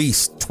at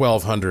least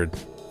 1,200,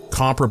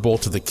 comparable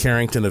to the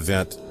Carrington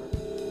event,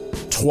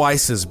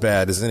 twice as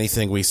bad as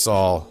anything we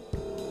saw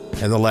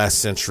in the last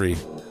century.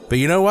 But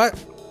you know what?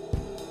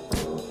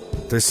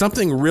 There's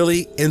something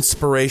really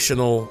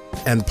inspirational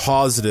and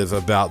positive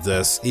about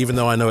this, even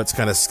though I know it's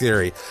kind of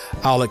scary.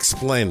 I'll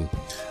explain.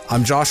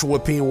 I'm Joshua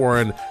P.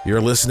 Warren. You're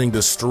listening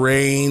to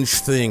Strange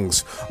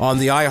Things on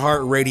the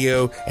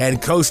iHeartRadio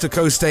and Coast to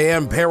Coast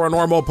AM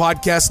Paranormal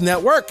Podcast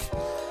Network.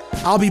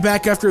 I'll be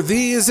back after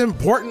these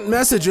important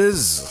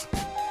messages.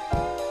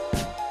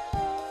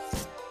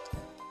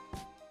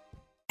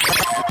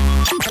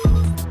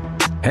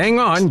 Hang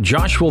on,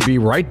 Josh will be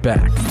right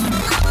back.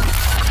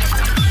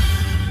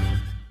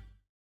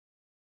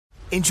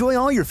 Enjoy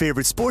all your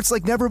favorite sports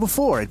like never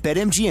before at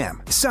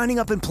BetMGM. Signing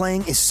up and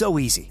playing is so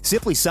easy.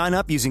 Simply sign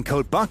up using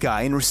code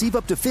Buckeye and receive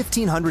up to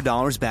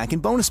 $1,500 back in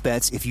bonus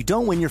bets if you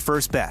don't win your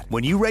first bet.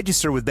 When you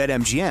register with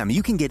BetMGM,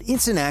 you can get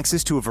instant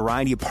access to a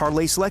variety of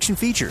parlay selection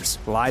features,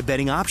 live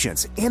betting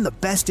options, and the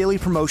best daily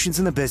promotions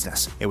in the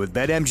business. And with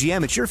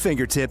BetMGM at your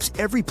fingertips,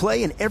 every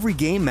play and every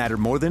game matter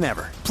more than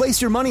ever.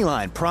 Place your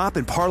moneyline, prop,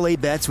 and parlay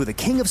bets with the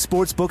king of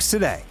sportsbooks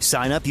today.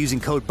 Sign up using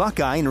code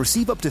Buckeye and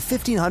receive up to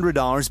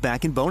 $1,500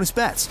 back in bonus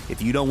bets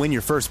if you don't win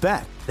your first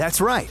bet.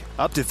 That's right,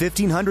 up to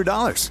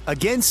 $1,500.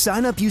 Again,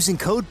 sign up using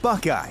code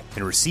Buckeye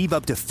and receive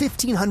up to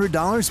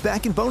 $1,500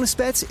 back in bonus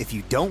bets if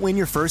you don't win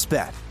your first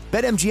bet.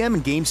 BetMGM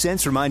and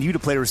GameSense remind you to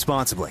play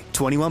responsibly.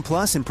 21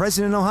 plus and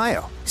present in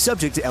Ohio.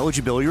 Subject to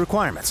eligibility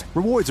requirements.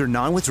 Rewards are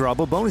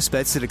non-withdrawable bonus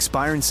bets that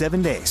expire in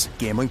 7 days.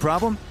 Gambling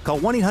problem? Call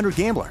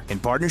 1-800-GAMBLER in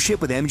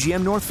partnership with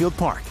MGM Northfield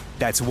Park.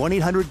 That's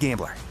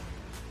 1-800-GAMBLER.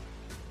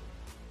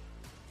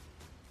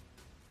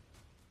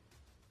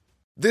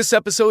 This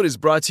episode is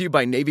brought to you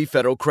by Navy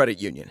Federal Credit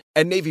Union.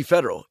 At Navy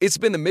Federal, it's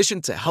been the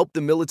mission to help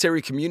the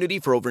military community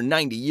for over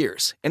 90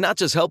 years. And not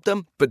just help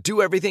them, but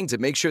do everything to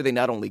make sure they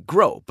not only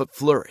grow, but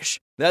flourish.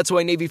 That's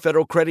why Navy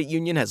Federal Credit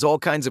Union has all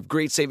kinds of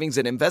great savings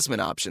and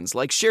investment options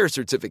like share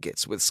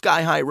certificates with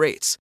sky-high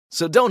rates.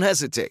 So don't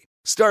hesitate.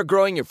 Start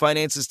growing your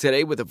finances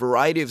today with a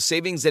variety of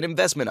savings and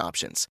investment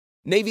options.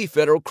 Navy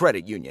Federal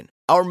Credit Union.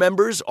 Our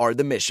members are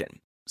the mission.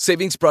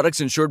 Savings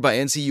products insured by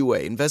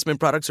NCUA. Investment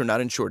products are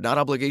not insured, not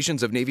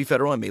obligations of Navy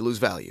Federal and may lose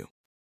value.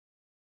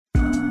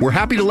 We're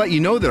happy to let you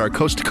know that our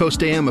Coast to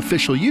Coast AM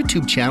official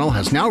YouTube channel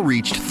has now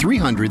reached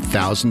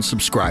 300,000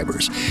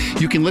 subscribers.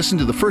 You can listen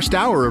to the first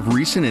hour of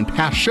recent and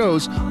past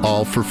shows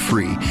all for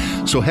free.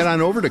 So head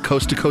on over to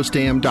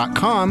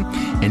coasttocoastam.com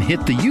and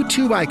hit the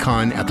YouTube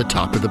icon at the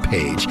top of the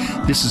page.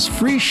 This is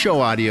free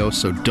show audio,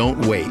 so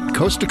don't wait.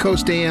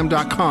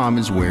 Coasttocoastam.com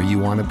is where you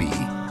want to be.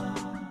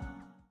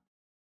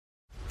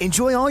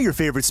 Enjoy all your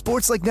favorite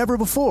sports like never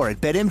before at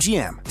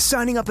BetMGM.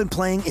 Signing up and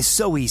playing is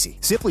so easy.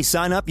 Simply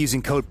sign up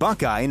using code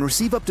Buckeye and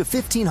receive up to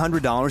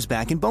 $1,500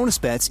 back in bonus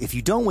bets if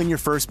you don't win your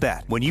first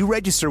bet. When you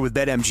register with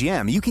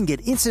BetMGM, you can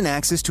get instant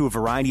access to a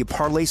variety of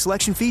parlay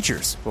selection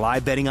features,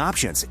 live betting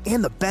options,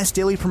 and the best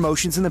daily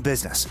promotions in the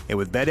business. And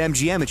with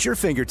BetMGM at your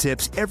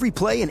fingertips, every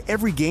play and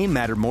every game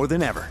matter more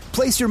than ever.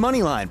 Place your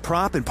moneyline,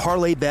 prop, and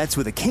parlay bets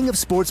with the king of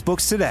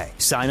sportsbooks today.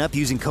 Sign up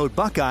using code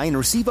Buckeye and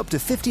receive up to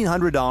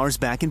 $1,500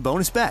 back in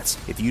bonus bets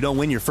if you don't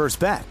win your first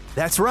bet.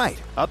 That's right,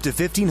 up to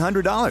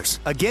 $1,500.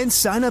 Again,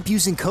 sign up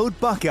using code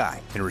Buckeye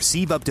and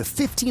receive up to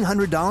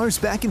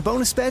 $1,500 back in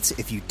bonus bets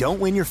if you don't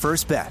win your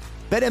first bet.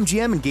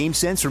 BetMGM and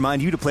GameSense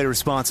remind you to play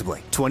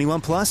responsibly.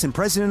 21 plus and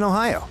present in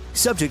Ohio.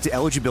 Subject to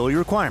eligibility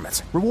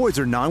requirements. Rewards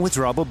are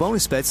non-withdrawable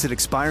bonus bets that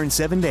expire in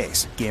 7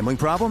 days. Gambling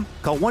problem?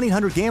 Call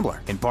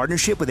 1-800-GAMBLER in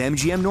partnership with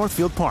MGM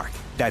Northfield Park.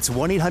 That's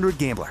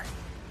 1-800-GAMBLER.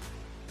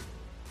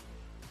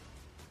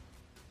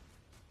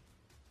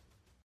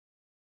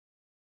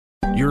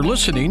 You're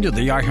listening to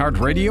the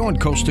iHeartRadio and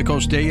Coast to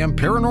Coast AM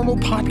Paranormal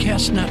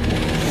Podcast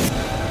Network.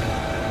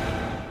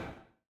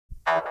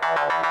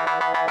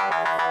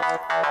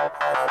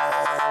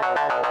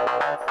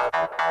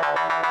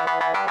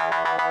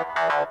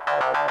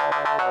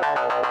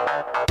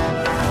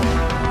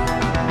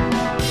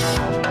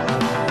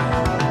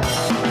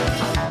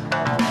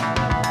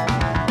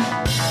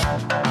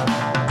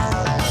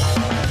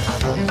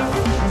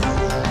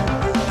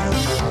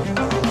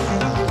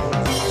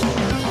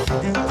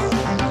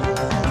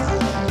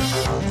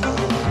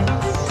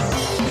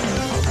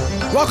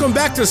 Welcome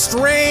back to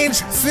Strange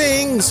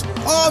Things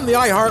on the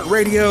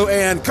iHeartRadio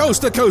and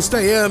Coast to Coast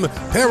AM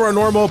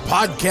Paranormal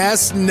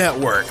Podcast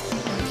Network.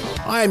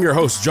 I am your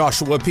host,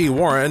 Joshua P.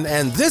 Warren,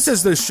 and this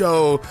is the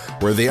show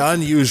where the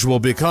unusual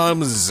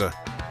becomes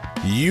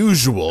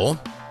usual.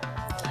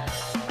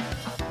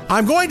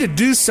 I'm going to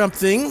do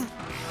something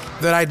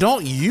that I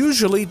don't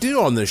usually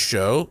do on this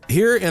show.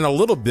 Here in a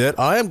little bit,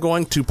 I am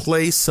going to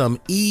play some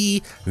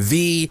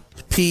EVP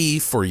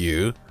for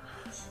you.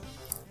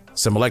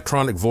 Some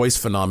electronic voice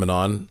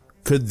phenomenon.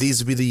 Could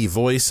these be the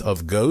voice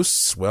of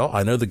ghosts? Well,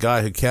 I know the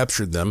guy who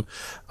captured them.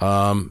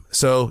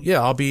 So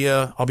yeah, I'll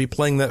be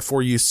playing that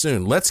for you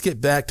soon. Let's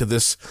get back to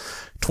this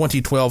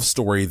 2012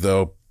 story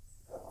though.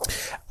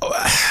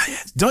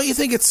 Don't you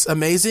think it's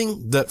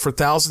amazing that for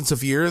thousands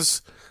of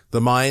years,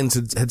 the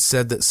Mayans had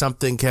said that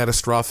something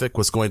catastrophic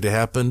was going to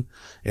happen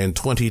in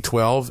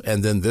 2012,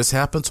 and then this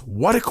happens?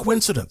 What a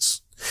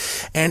coincidence.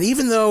 And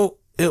even though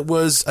it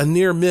was a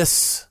near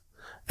miss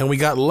and we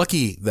got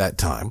lucky that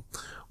time,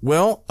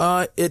 well,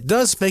 it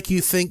does make you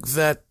think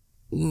that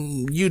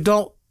you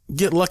don't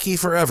get lucky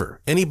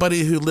forever.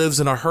 Anybody who lives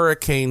in a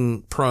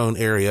hurricane-prone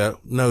area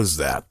knows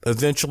that.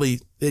 Eventually,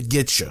 it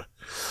gets you.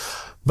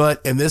 But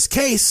in this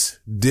case,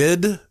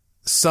 did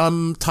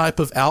some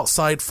type of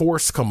outside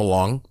force come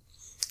along?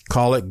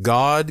 Call it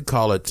God,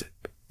 call it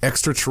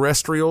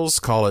extraterrestrials,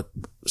 call it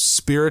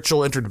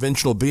spiritual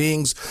interdimensional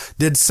beings.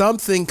 Did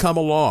something come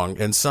along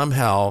and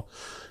somehow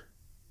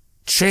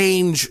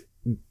change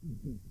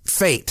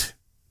fate,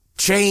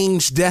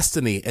 change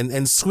destiny,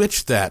 and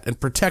switch that and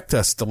protect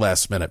us at the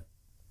last minute?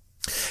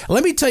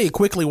 Let me tell you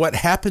quickly what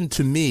happened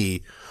to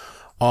me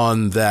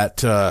on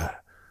that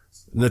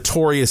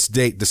notorious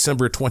date,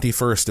 December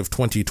 21st of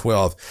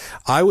 2012.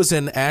 I was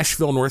in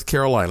Asheville, North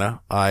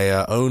Carolina. I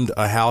owned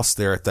a house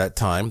there at that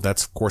time.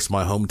 That's, of course,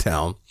 my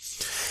hometown.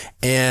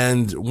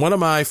 And one of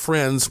my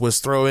friends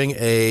was throwing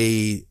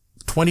a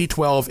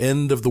 2012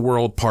 end of the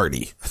world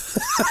party.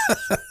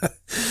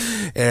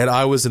 And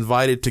I was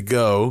invited to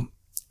go.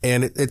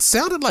 And it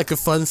sounded like a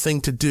fun thing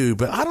to do,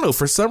 but I don't know,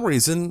 for some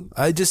reason,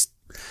 I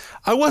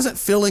wasn't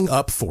feeling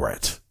up for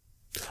it.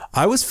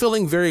 I was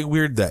feeling very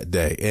weird that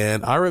day.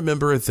 And I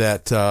remember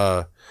that,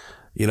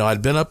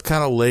 I'd been up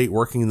kind of late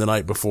working the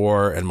night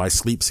before and my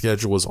sleep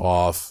schedule was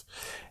off.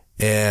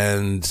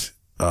 And,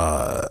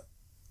 I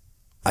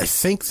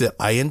think that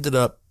I ended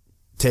up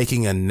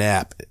taking a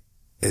nap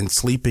and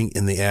sleeping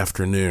in the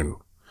afternoon.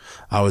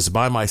 I was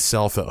by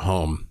myself at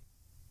home.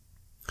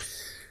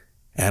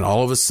 And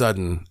all of a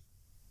sudden,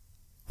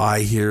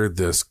 I hear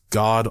this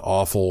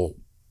god-awful,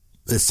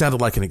 it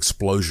sounded like an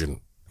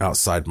explosion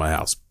outside my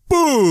house.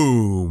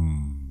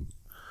 Boom!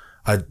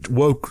 I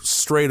woke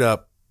straight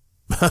up,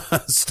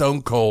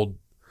 stone cold,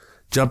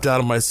 jumped out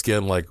of my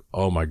skin like,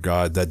 oh my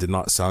God, that did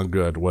not sound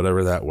good,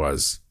 whatever that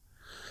was.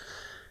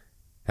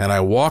 And I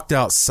walked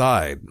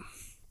outside,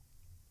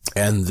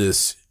 and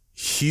this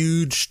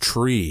huge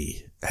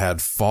tree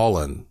had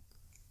fallen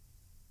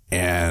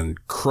and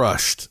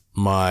crushed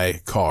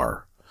my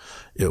car.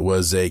 It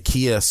was a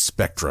Kia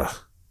Spectra.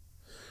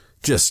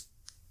 Just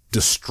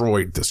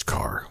destroyed this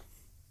car.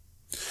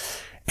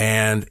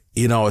 And,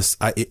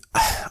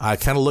 I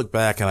kind of looked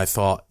back and I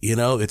thought,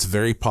 it's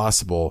very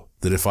possible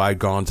that if I had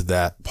gone to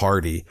that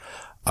party,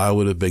 I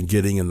would have been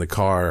getting in the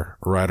car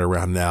right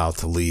around now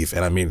to leave.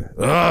 And I mean,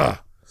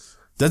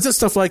 doesn't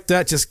stuff like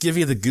that just give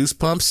you the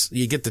goosebumps?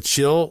 You get the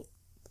chill.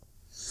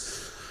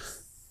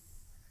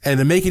 And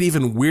to make it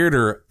even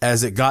weirder,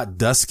 as it got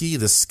dusky,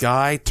 the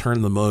sky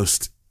turned the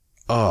most,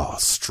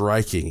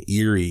 striking,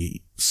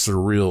 eerie,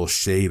 surreal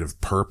shade of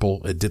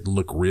purple. It didn't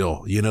look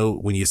real.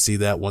 When you see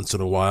that once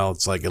in a while,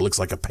 it's like, it looks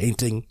like a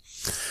painting.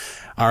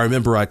 I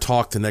remember I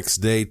talked the next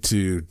day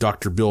to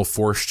Dr. Bill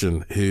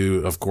Forstchen,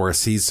 who, of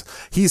course, he's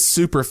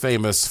super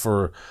famous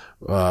for,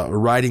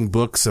 writing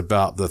books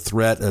about the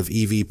threat of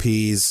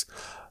EVPs,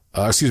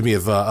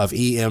 of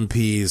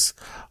EMPs,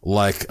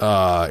 like,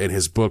 in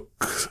his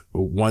book,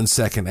 1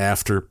 Second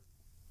After.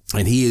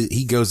 And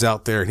he goes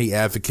out there and he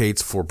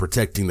advocates for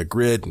protecting the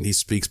grid, and he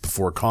speaks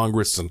before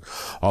Congress and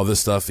all this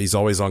stuff. He's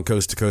always on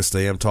Coast to Coast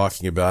AM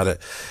talking about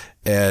it.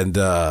 And,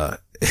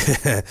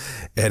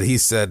 and he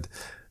said,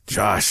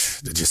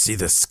 Josh, did you see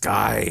the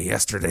sky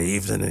yesterday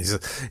evening? And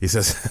he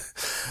says,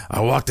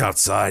 I walked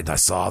outside and I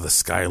saw the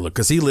sky look,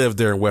 cause he lived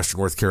there in Western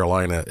North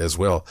Carolina as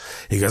well.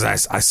 He goes, I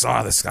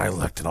saw the sky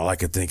looked, and all I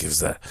could think is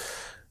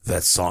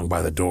that song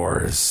by the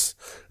Doors,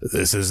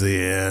 This Is the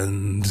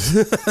End.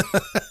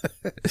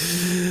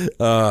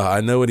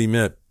 I know what he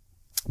meant.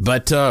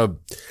 But,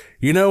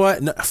 you know what?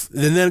 And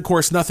then, of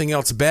course, nothing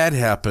else bad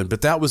happened,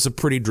 but that was a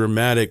pretty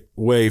dramatic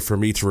way for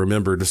me to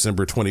remember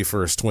December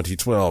 21st,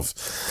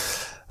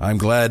 2012. I'm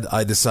glad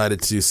I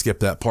decided to skip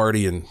that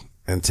party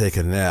and take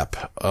a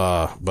nap.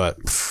 But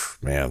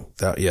man,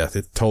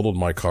 it totaled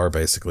my car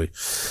basically.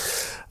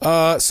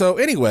 So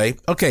anyway,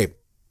 okay.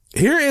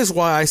 Here is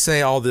why I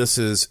say all this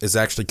is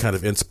actually kind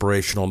of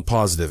inspirational and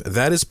positive.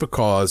 That is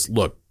because,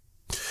 look,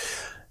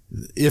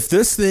 if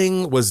this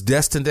thing was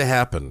destined to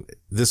happen,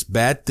 this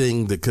bad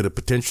thing that could have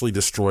potentially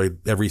destroyed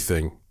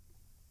everything,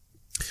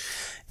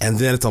 and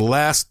then at the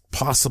last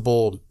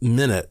possible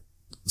minute,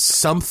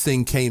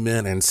 something came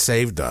in and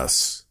saved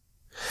us,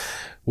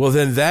 well,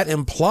 then that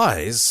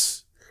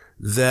implies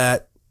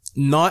that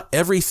not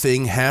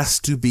everything has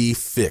to be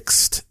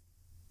fixed.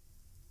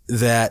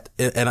 That,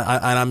 and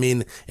I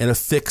mean in a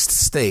fixed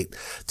state,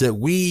 that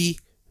we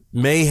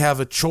may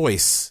have a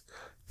choice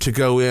to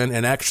go in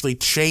and actually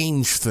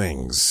change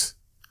things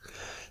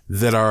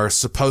that are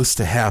supposed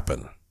to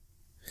happen.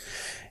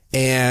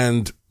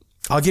 And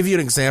I'll give you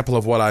an example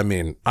of what I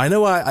mean. I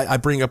know I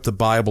bring up the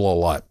Bible a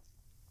lot,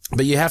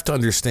 But you have to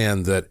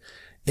understand that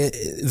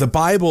the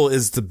Bible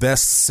is the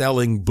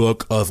best-selling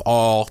book of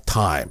all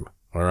time,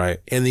 all right,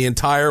 in the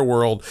entire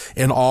world,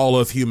 in all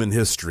of human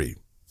history.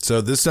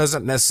 So this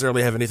doesn't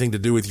necessarily have anything to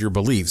do with your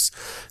beliefs.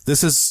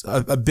 This is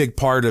a big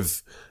part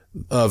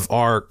of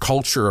our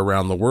culture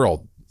around the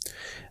world.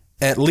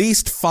 At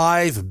least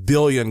 5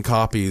 billion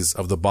copies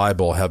of the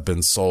Bible have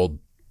been sold.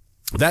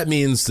 That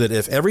means that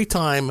if every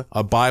time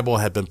a Bible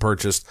had been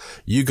purchased,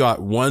 you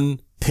got 1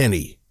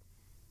 penny,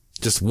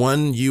 just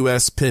 1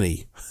 U.S.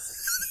 penny,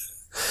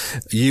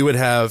 you would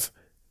have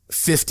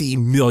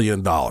 $50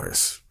 million.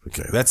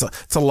 Okay.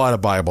 That's a lot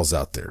of Bibles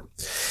out there.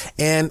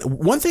 And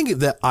one thing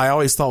that I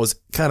always thought was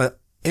kind of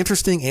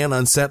interesting and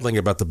unsettling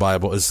about the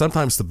Bible is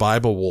sometimes the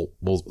Bible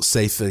will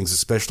say things,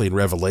 especially in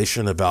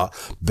Revelation, about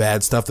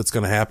bad stuff that's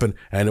going to happen.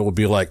 And it will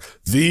be like,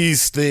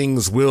 these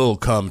things will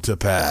come to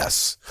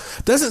pass.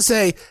 It doesn't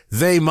say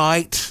they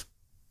might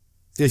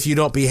if you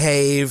don't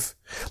behave.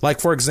 Like,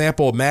 for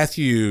example,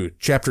 Matthew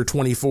chapter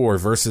 24,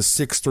 verses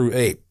 6 through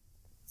 8.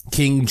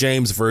 King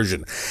James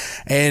Version.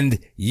 And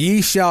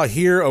ye shall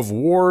hear of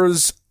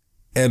wars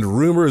and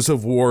rumors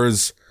of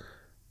wars.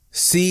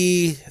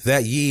 See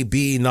that ye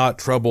be not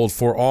troubled,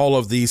 for all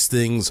of these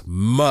things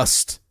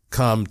must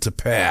come to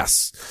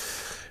pass.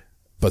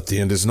 But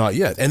the end is not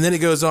yet. And then it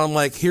goes on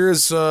like,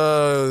 here's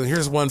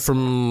one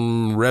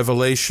from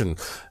Revelation,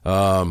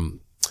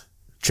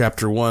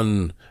 chapter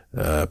 1,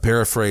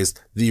 paraphrased,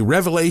 the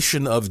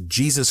revelation of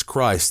Jesus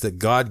Christ that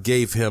God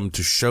gave him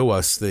to show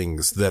us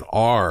things that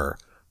are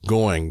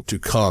going to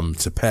come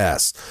to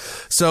pass.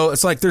 So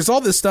it's like there's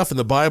all this stuff in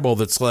the Bible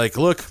that's like,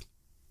 look,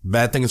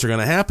 bad things are going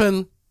to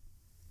happen.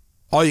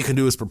 All you can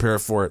do is prepare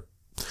for it.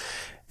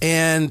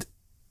 And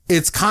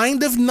it's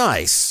kind of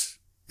nice.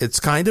 It's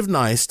kind of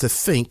nice to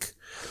think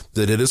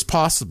that it is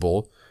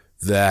possible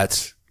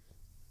that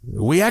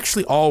we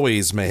actually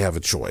always may have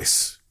a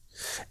choice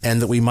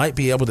and that we might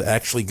be able to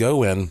actually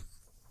go in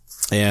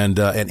and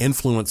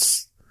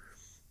influence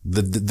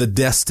the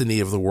destiny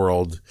of the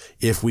world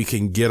if we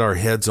can get our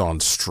heads on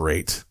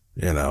straight,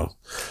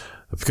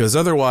 because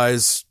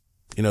otherwise,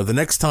 the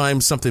next time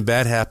something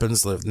bad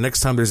happens, the next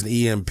time there's an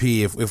EMP,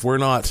 if we're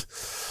not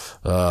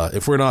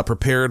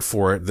prepared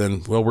for it,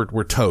 then, well,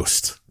 we're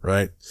toast,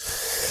 right?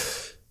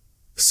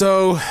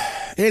 So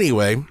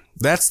anyway,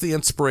 that's the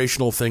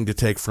inspirational thing to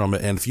take from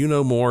it. And if you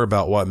know more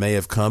about what may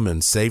have come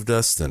and saved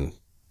us, then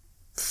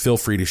feel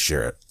free to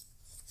share it.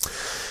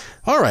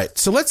 All right.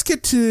 So let's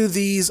get to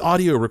these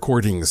audio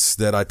recordings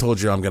that I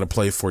told you I'm going to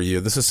play for you.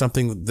 This is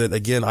something that,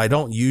 again, I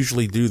don't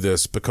usually do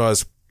this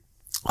because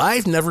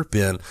I've never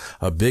been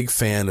a big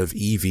fan of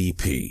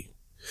EVP.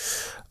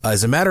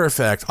 As a matter of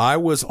fact, I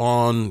was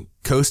on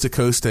Coast to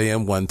Coast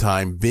AM one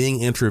time being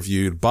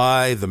interviewed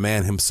by the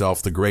man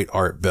himself, the great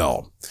Art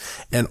Bell.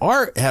 And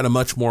Art had a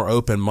much more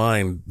open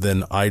mind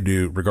than I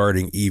do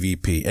regarding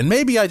EVP. And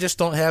maybe I just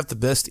don't have the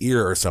best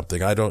ear or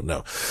something. I don't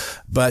know.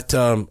 But,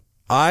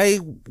 I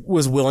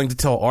was willing to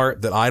tell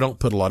Art that I don't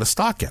put a lot of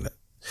stock in it.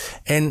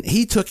 And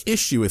he took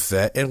issue with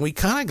that. And we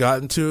kind of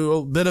got into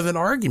a bit of an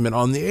argument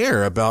on the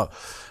air about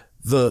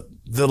the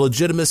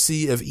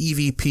legitimacy of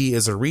EVP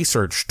as a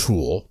research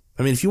tool.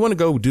 I mean, if you want to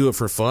go do it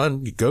for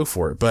fun, you go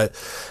for it. But,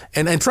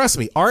 and trust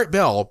me, Art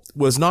Bell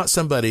was not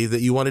somebody that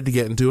you wanted to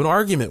get into an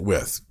argument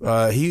with.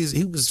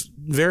 He was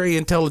very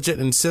intelligent,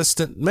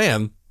 insistent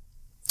man.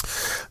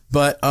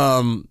 But,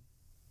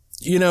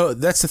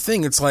 that's the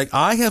thing. It's like,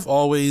 I have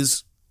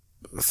always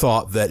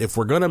thought that if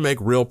we're going to make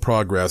real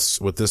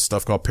progress with this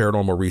stuff called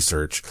paranormal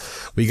research,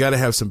 we got to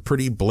have some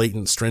pretty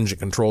blatant, stringent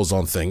controls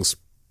on things.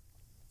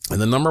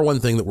 And the number one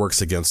thing that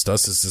works against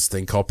us is this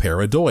thing called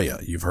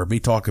pareidolia. You've heard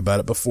me talk about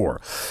it before.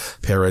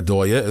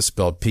 Pareidolia is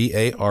spelled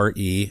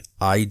Pareidolia.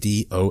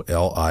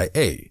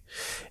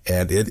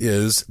 And it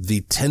is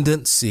the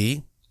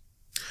tendency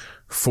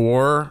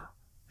for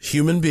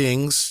human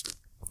beings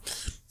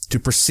to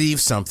perceive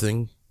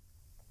something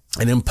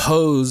and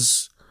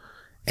impose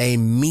a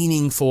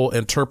meaningful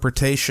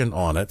interpretation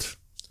on it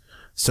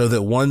so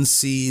that one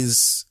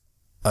sees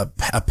a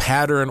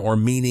pattern or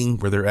meaning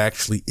where there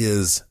actually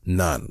is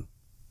none.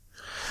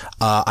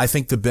 I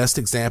think the best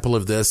example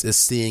of this is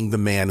seeing the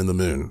man in the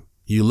moon.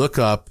 You look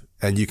up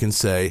and you can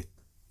say,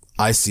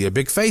 I see a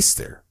big face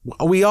there.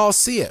 We all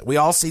see it. We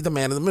all see the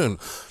man in the moon.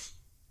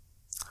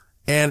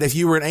 And if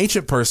you were an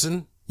ancient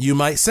person, you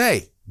might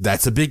say,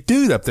 that's a big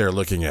dude up there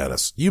looking at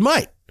us. You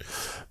might.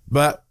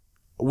 But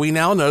we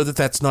now know that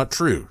that's not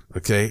true.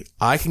 Okay.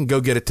 I can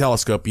go get a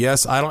telescope.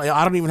 Yes. I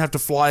don't even have to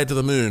fly to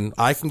the moon.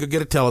 I can go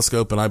get a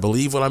telescope and I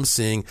believe what I'm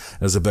seeing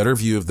is a better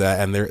view of that.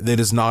 And that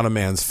is not a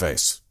man's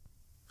face.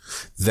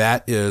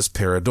 That is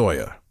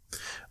pareidolia.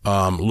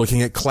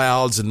 Looking at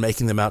clouds and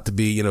making them out to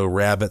be,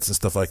 rabbits and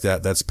stuff like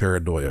that. That's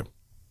pareidolia.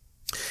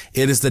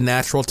 It is the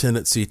natural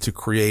tendency to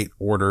create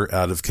order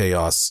out of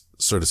chaos,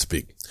 so to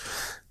speak.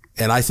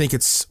 And I think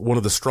it's one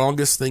of the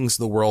strongest things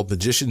in the world.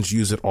 Magicians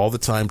use it all the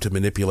time to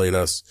manipulate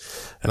us.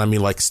 And I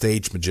mean like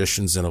stage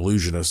magicians and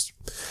illusionists.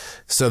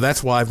 So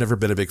that's why I've never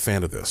been a big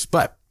fan of this.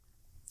 But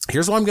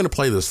here's why I'm going to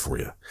play this for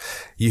you.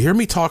 You hear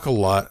me talk a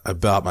lot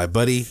about my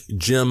buddy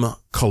Jim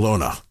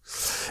Colonna,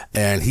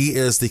 and he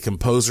is the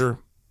composer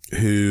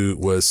who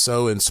was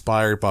so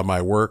inspired by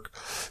my work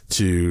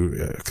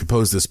to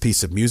compose this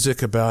piece of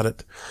music about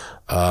it.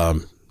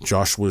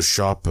 Joshua's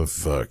Shop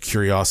of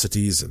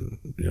Curiosities and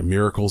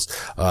Miracles.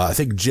 I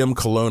think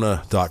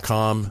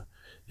JimColonna.com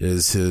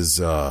is his,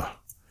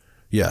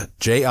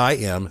 JimColonna,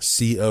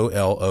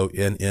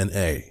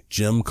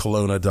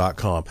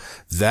 JimColonna.com.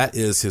 That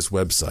is his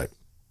website.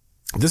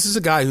 This is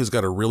a guy who's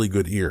got a really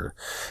good ear,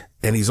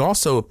 and he's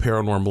also a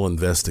paranormal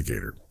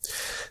investigator.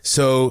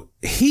 So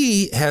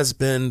he has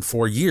been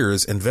for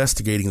years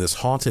investigating this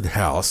haunted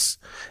house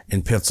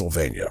in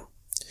Pennsylvania.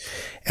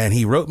 And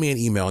he wrote me an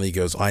email and he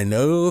goes, I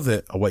know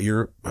that what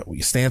your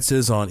stance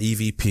is on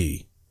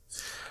EVP,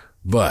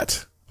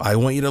 but I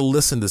want you to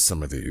listen to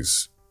some of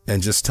these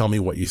and just tell me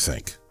what you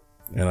think.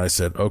 And I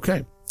said,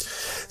 okay.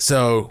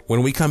 So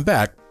when we come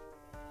back,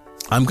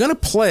 I'm going to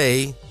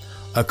play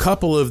a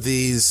couple of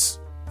these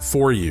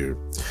for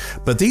you,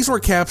 but these were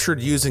captured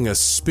using a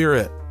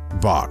spirit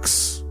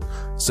box.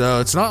 So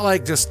it's not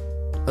like just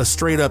a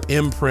straight up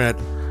imprint.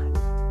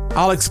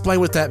 I'll explain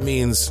what that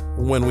means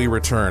when we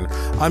return.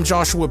 I'm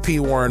Joshua P.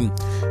 Warren.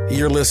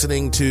 You're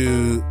listening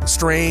to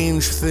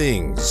Strange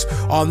Things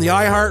on the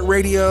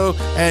iHeartRadio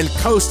and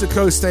Coast to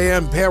Coast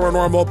AM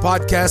Paranormal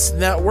Podcast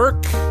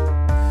Network.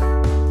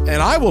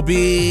 And I will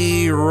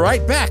be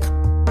right back.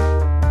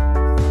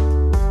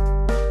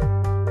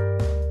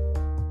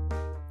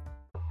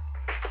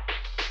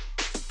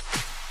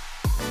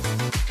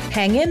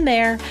 Hang in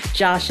there.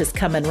 Josh is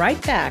coming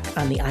right back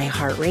on the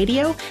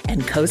iHeartRadio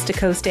and Coast to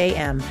Coast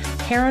AM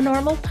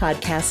Paranormal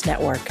Podcast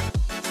Network.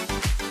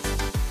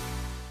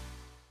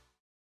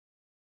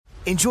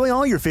 Enjoy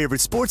all your favorite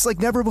sports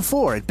like never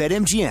before at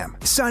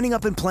BetMGM. Signing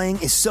up and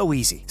playing is so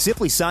easy.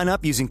 Simply sign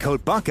up using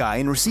code Buckeye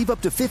and receive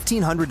up to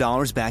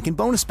 $1,500 back in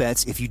bonus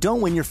bets if you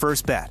don't win your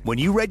first bet. When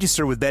you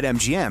register with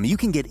BetMGM, you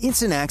can get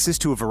instant access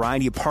to a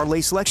variety of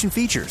parlay selection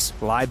features,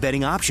 live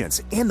betting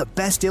options, and the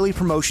best daily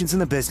promotions in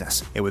the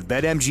business. And with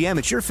BetMGM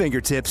at your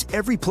fingertips,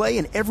 every play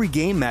and every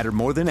game matter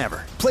more than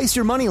ever. Place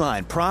your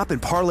moneyline, prop,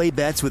 and parlay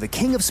bets with the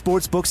king of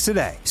sportsbooks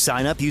today.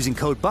 Sign up using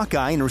code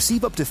Buckeye and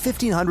receive up to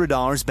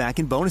 $1,500 back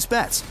in bonus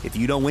bets if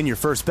you don't win your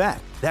first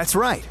bet. That's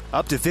right,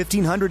 up to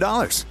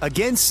 $1,500.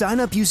 Again, sign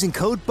up using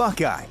code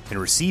Buckeye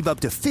and receive up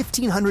to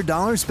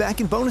 $1,500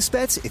 back in bonus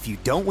bets if you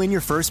don't win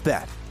your first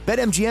bet.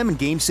 BetMGM and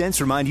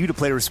GameSense remind you to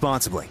play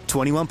responsibly.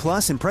 21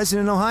 plus and present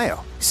in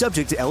Ohio.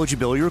 Subject to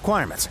eligibility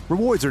requirements.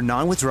 Rewards are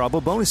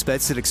non-withdrawable bonus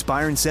bets that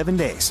expire in 7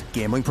 days.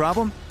 Gambling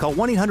problem? Call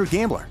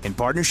 1-800-GAMBLER in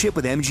partnership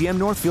with MGM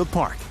Northfield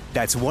Park.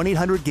 That's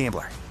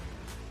 1-800-GAMBLER.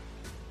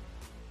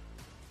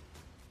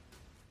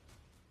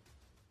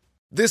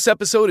 This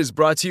episode is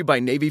brought to you by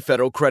Navy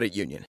Federal Credit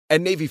Union. At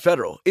Navy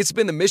Federal, it's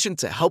been the mission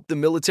to help the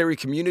military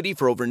community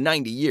for over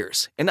 90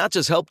 years. And not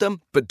just help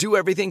them, but do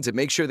everything to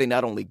make sure they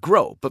not only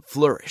grow, but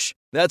flourish.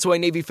 That's why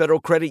Navy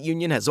Federal Credit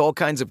Union has all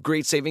kinds of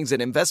great savings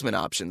and investment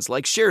options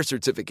like share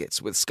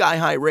certificates with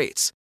sky-high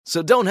rates.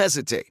 So don't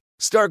hesitate.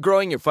 Start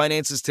growing your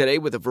finances today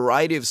with a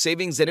variety of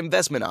savings and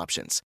investment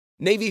options.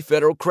 Navy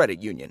Federal Credit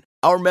Union.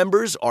 Our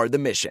members are the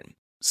mission.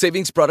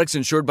 Savings products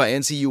insured by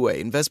NCUA.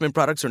 Investment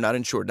products are not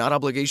insured, not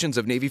obligations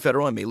of Navy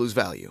Federal and may lose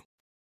value.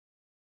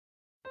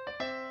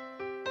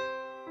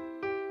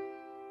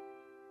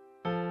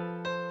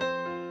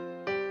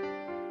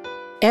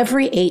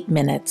 Every 8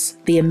 minutes,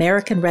 the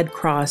American Red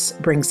Cross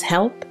brings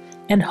help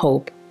and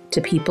hope to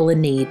people in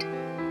need.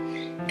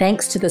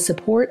 Thanks to the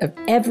support of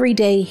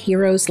everyday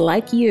heroes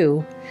like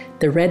you,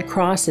 the Red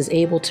Cross is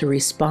able to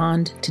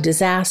respond to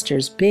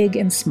disasters big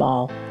and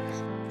small,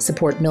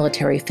 support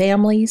military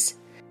families,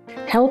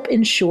 help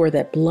ensure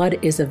that blood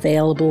is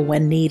available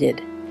when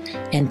needed,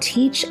 and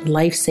teach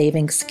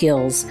life-saving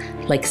skills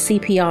like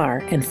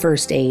CPR and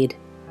first aid.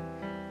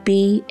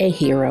 Be a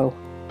hero.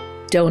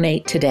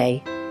 Donate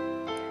today.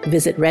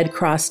 Visit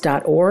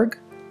redcross.org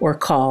or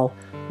call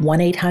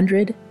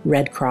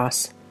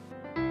 1-800-RED-CROSS.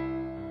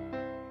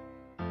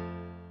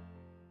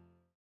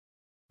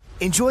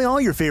 Enjoy all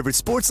your favorite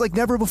sports like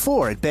never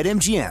before at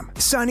BetMGM.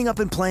 Signing up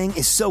and playing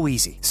is so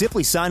easy.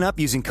 Simply sign up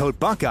using code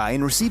Buckeye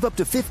and receive up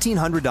to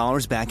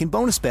 $1,500 back in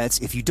bonus bets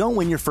if you don't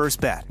win your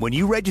first bet. When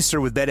you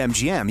register with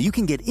BetMGM, you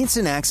can get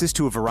instant access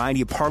to a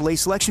variety of parlay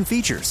selection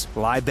features,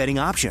 live betting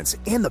options,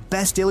 and the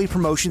best daily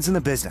promotions in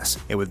the business.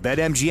 And with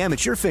BetMGM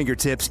at your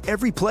fingertips,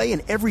 every play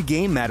and every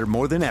game matter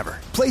more than ever.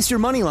 Place your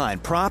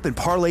moneyline, prop, and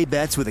parlay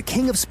bets with the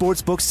king of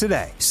sportsbooks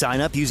today.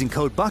 Sign up using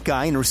code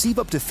Buckeye and receive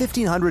up to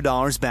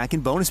 $1,500 back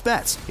in bonus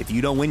bets if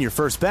you don't win your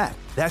first bet.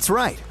 That's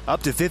right,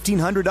 up to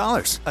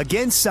 $1,500.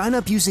 Again, sign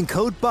up using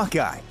code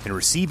Buckeye and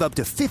receive up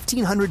to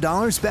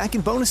 $1,500 back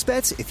in bonus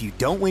bets if you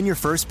don't win your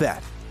first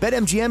bet.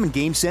 BetMGM and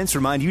GameSense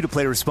remind you to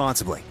play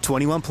responsibly.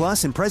 21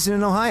 plus and present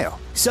in Ohio.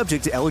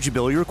 Subject to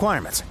eligibility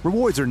requirements.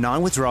 Rewards are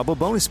non-withdrawable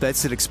bonus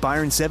bets that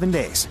expire in 7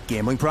 days.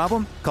 Gambling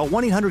problem? Call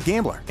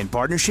 1-800-GAMBLER in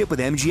partnership with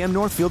MGM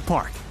Northfield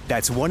Park.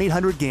 That's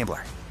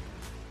 1-800-GAMBLER.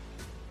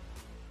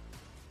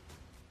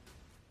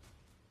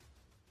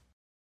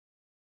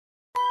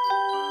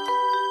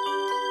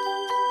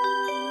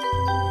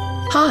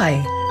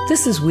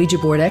 This is Ouija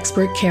board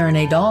expert Karen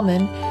A.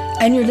 Dahlman,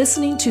 and you're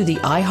listening to the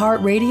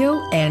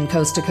iHeartRadio and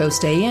Coast to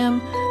Coast AM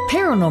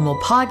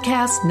Paranormal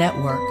Podcast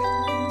Network.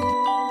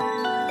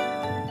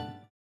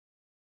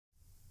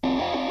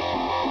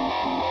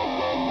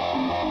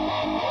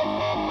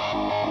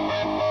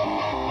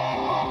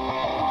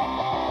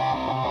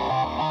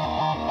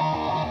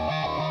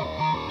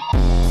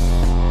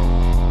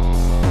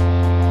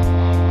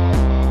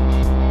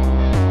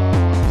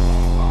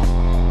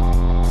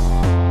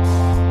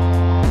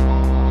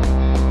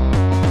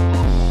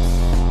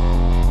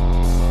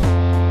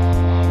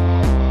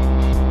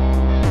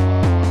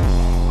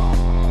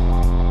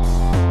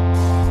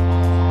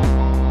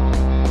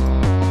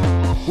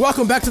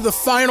 Welcome back to the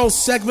final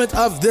segment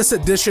of this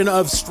edition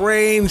of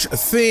Strange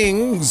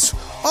Things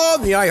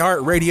on the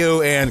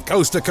iHeartRadio and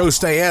Coast to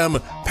Coast AM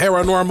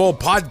Paranormal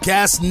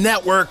Podcast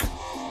Network.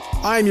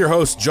 I'm your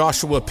host,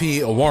 Joshua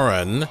P.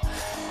 Warren.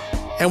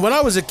 And when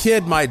I was a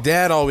kid, my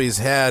dad always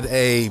had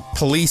a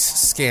police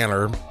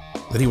scanner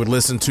that he would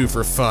listen to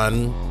for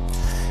fun.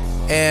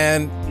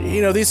 And,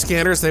 you know, these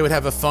scanners, they would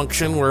have a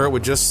function where it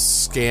would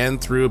just scan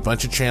through a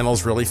bunch of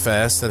channels really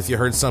fast. And if you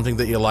heard something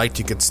that you liked,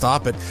 you could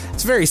stop it.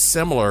 It's very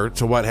similar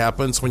to what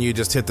happens when you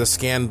just hit the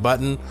scan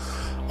button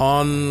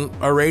on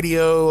a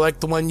radio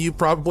like the one you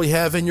probably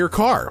have in your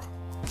car.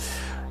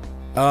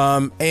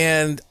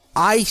 And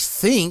I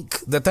think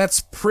that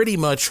that's pretty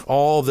much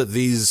all that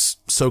these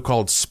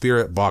so-called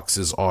spirit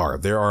boxes are.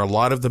 There are a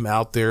lot of them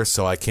out there,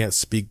 so I can't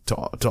speak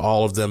to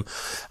all of them.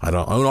 I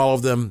don't own all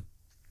of them.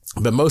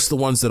 But most of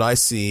the ones that I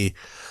see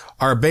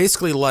are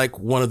basically like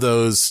one of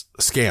those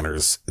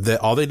scanners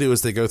that all they do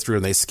is they go through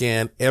and they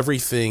scan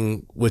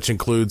everything, which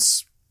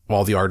includes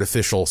all the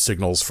artificial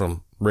signals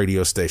from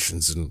radio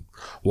stations and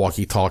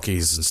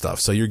walkie-talkies and stuff.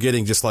 So you're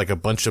getting just like a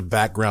bunch of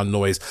background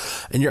noise,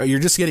 and you're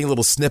just getting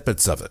little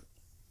snippets of it.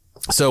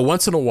 So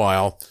once in a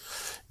while,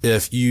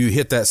 if you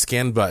hit that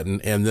scan button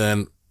and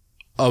then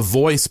a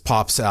voice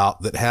pops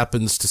out that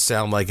happens to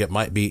sound like it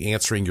might be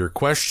answering your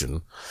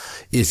question,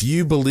 if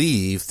you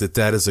believe that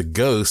that is a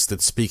ghost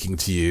that's speaking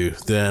to you,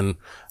 then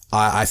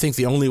I think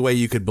the only way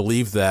you could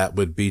believe that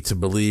would be to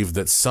believe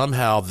that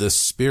somehow this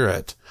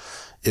spirit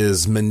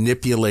is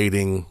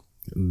manipulating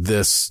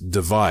this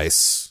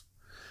device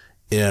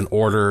in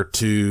order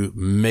to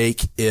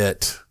make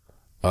it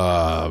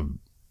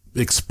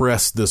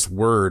express this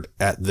word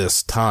at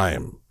this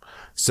time.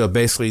 So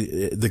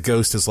basically, the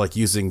ghost is like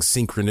using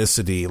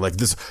synchronicity, like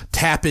this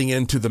tapping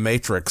into the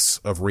matrix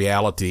of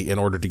reality in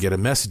order to get a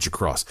message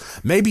across.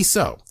 Maybe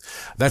so.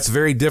 That's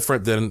very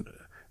different than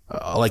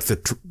like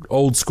the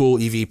old school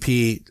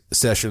EVP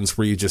sessions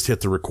where you just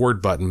hit the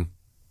record button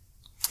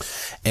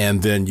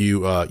and then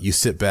you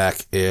sit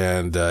back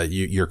and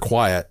you're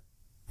quiet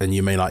and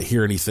you may not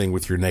hear anything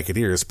with your naked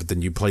ears, but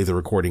then you play the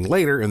recording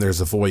later and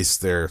there's a voice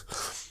there,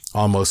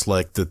 almost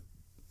like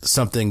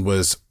something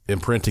was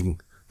imprinting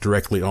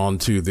directly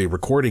onto the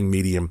recording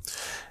medium.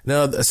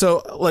 Now,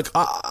 so like,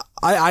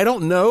 I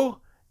don't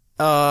know,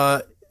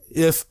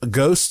 if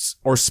ghosts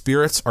or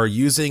spirits are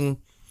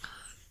using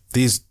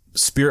these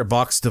spirit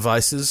box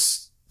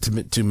devices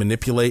to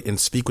manipulate and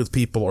speak with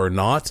people or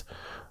not.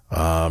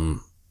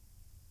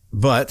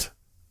 But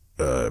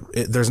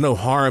there's no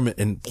harm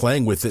in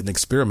playing with it and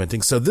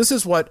experimenting. So this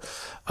is what,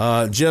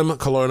 Jim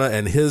Colonna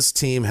and his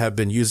team have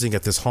been using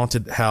at this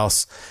haunted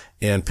house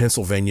in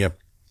Pennsylvania.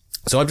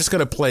 So I'm just going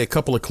to play a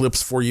couple of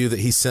clips for you that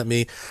he sent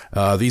me.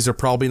 These are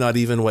probably not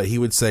even what he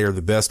would say are the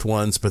best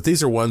ones, but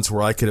these are ones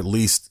where I could at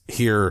least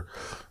hear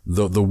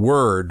the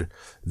word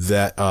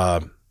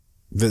that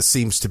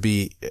seems to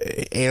be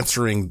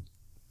answering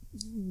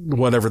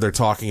whatever they're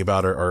talking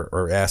about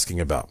or asking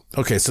about.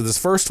 Okay. So this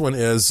first one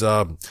is,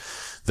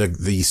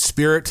 the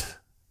spirit,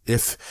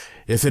 if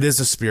it is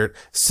a spirit,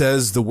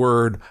 says the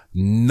word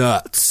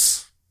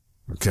nuts.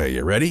 Okay.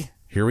 You ready?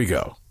 Here we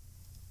go.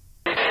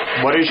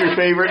 What is your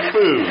favorite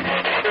food?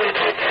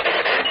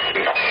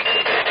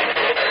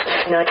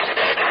 Nuts.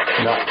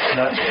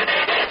 Nuts.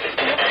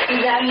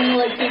 Does that mean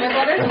like peanut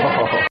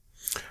butter?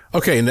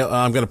 Okay, now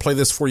I'm going to play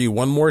this for you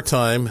one more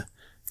time.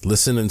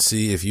 Listen and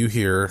see if you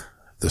hear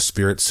the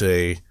spirit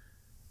say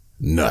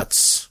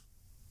nuts.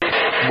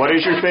 What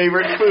is your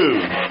favorite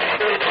food?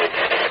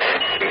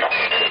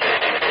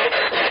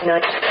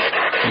 Nuts.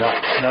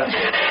 Nuts.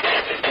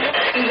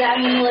 Does that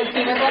mean like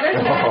peanut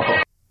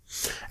butter?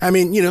 I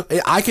mean, you know,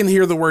 I can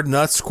hear the word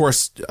nuts. Of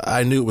course,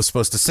 I knew it was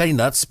supposed to say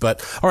nuts,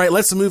 but all right,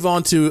 let's move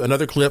on to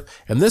another clip.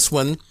 And this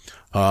one,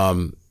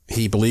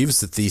 he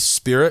believes that the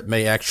spirit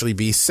may actually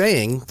be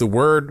saying the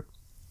word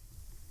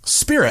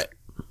spirit.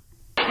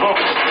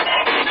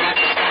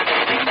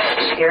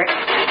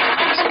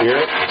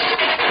 Spirit.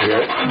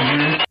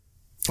 Mm-hmm.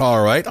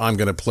 All right, I'm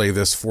going to play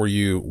this for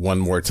you one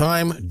more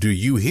time. Do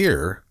you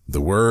hear the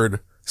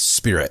word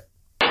spirit?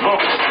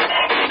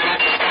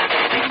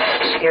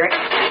 Spirit.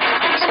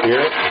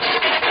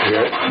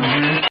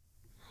 Mm-hmm.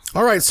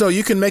 All right, so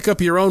you can make up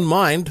your own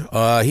mind.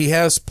 He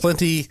has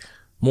plenty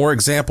more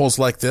examples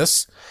like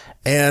this.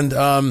 And,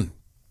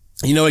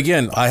 you know,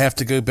 again, I have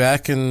to go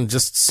back and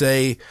just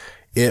say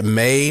It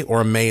may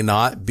or may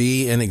not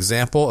be an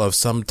example of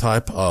some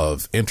type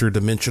of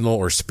interdimensional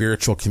or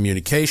spiritual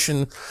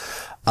communication.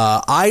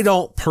 I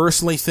don't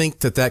personally think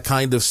that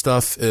kind of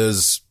stuff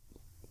is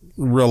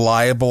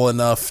reliable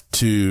enough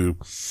to,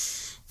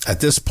 at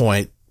this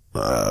point,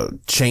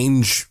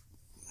 change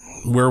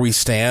where we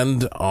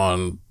stand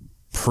on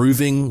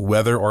proving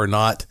whether or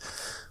not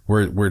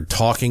we're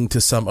talking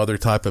to some other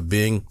type of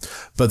being,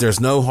 but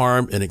there's no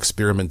harm in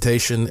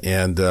experimentation.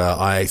 And,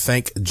 I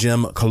thank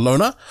Jim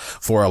Colonna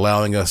for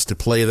allowing us to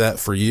play that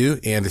for you.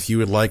 And if you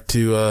would like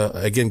to,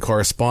 again,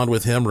 correspond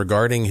with him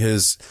regarding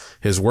his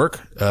work,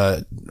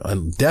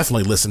 and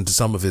definitely listen to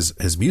some of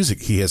his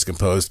music he has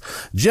composed,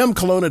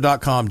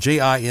 JimColonna.com,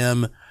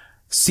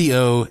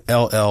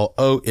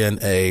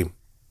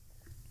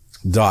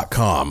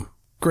 JimCollona.com.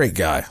 Great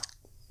guy.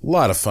 A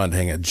lot of fun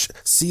hanging.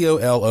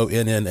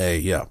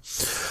 Collonna. Yeah.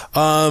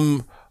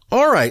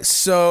 All right.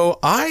 So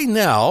I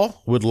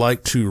now would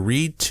like to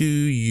read to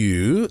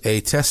you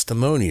a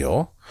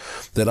testimonial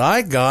that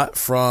I got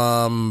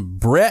from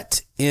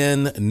Brett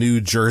in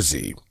New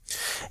Jersey.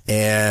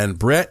 And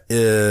Brett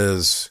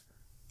is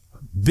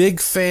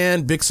big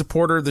fan, big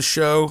supporter of the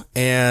show.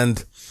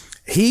 And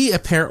he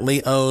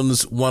apparently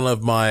owns one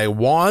of my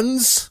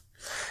wands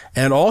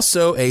and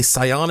also a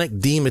psionic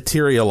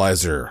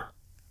dematerializer,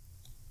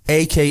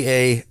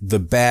 AKA the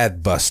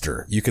Bad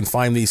Buster. You can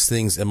find these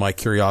things in my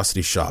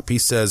Curiosity shop. He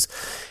says,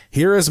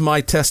 here is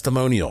my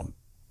testimonial.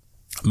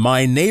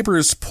 My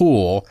neighbor's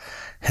pool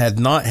had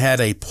not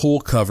had a pool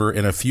cover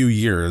in a few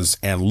years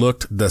and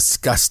looked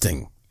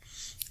disgusting.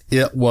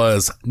 It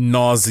was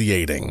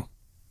nauseating.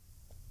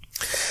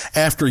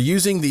 After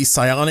using the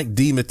psionic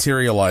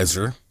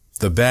dematerializer,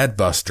 the Bad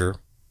Buster,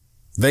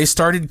 they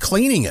started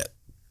cleaning it.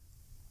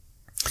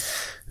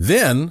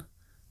 Then,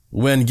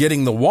 when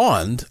getting the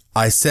wand,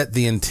 I set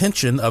the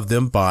intention of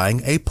them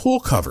buying a pool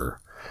cover.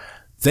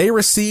 They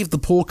received the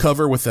pool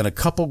cover within a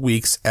couple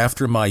weeks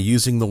after my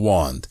using the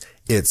wand.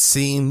 It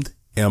seemed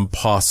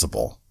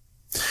impossible.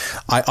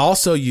 I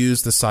also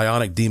used the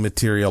psionic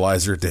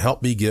dematerializer to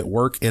help me get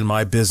work in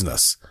my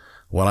business.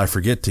 When I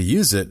forget to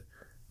use it,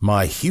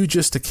 my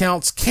hugest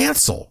accounts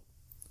cancel.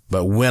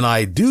 But when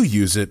I do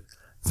use it,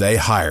 they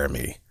hire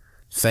me.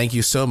 Thank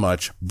you so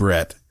much,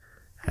 Brett.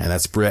 And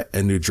that's Brett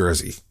in New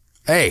Jersey.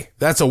 Hey,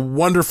 that's a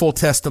wonderful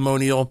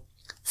testimonial.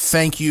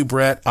 Thank you,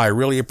 Brett. I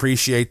really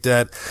appreciate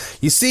that.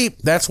 You see,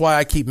 that's why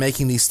I keep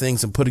making these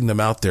things and putting them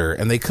out there.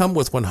 And they come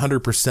with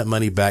 100%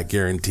 money back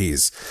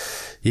guarantees.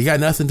 You got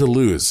nothing to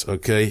lose,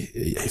 okay?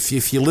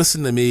 If you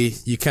listen to me,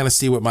 you kind of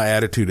see what my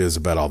attitude is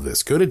about all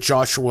this. Go to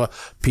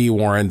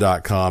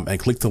JoshuaPWarren.com and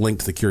click the link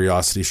to the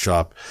Curiosity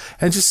Shop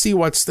and just see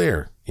what's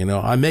there. You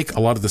know, I make a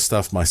lot of the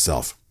stuff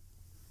myself.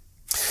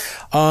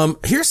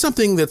 Here's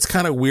something that's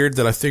kind of weird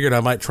that I figured I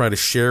might try to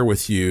share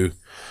with you.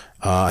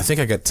 I think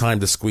I got time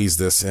to squeeze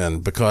this in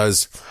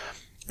because,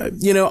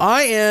 you know,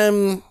 I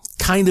am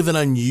kind of an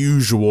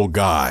unusual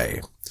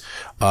guy.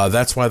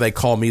 That's why they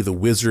call me the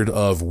Wizard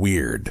of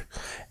Weird.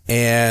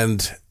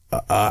 And,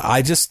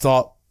 I just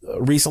thought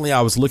recently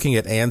I was looking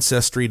at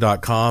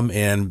Ancestry.com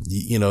and,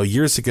 you know,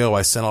 years ago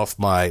I sent off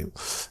my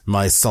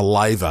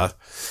saliva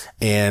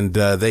and,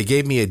 they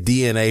gave me a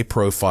DNA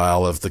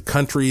profile of the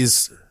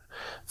countries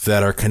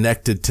that are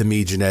connected to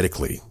me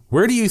genetically.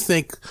 Where do you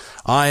think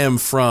I am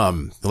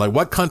from? Like,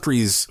 what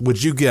countries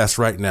would you guess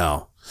right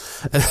now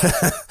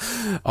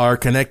are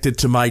connected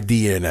to my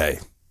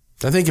DNA?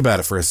 Now think about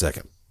it for a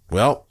second.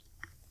 Well,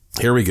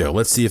 here we go.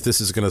 Let's see if this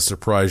is going to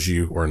surprise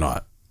you or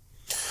not.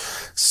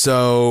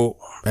 So,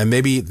 and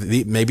maybe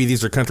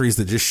these are countries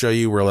that just show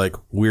you where like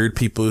weird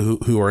people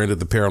who are into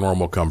the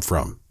paranormal come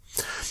from.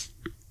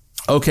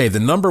 Okay. The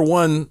number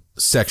one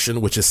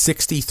section, which is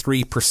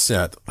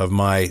 63% of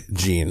my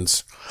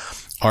genes,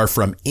 are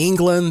from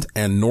England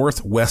and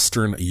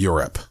northwestern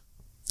Europe.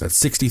 That's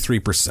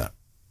 63%.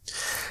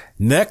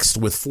 Next,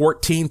 with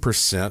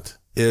 14%,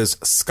 is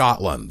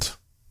Scotland.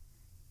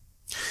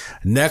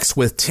 Next,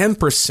 with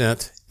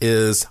 10%,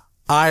 is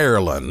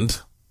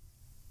Ireland.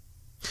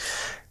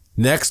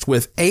 Next,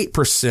 with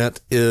 8%,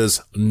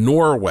 is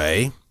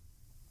Norway.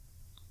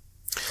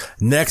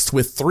 Next,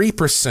 with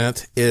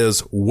 3%,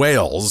 is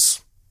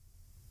Wales.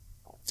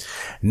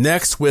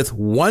 Next, with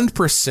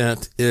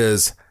 1%,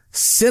 is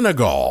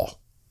Senegal.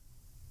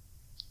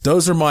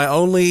 Those are my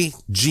only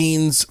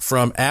genes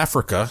from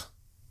Africa.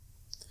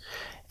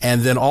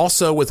 And then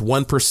also with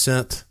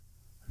 1%,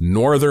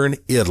 northern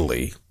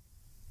Italy.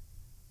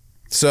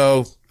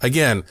 So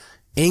again,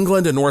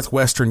 England and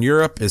northwestern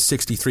Europe is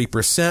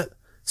 63%,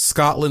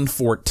 Scotland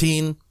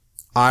 14%,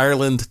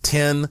 Ireland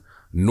 10%,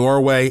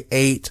 Norway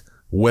 8%,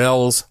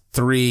 Wales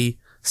 3%,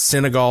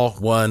 Senegal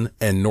 1%,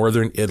 and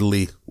northern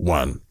Italy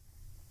 1%.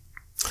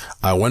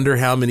 I wonder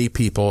how many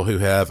people who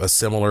have a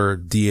similar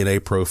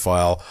DNA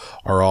profile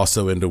are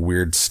also into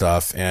weird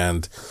stuff,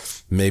 and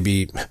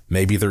maybe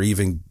they're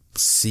even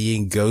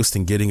seeing ghosts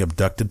and getting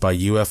abducted by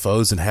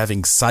UFOs and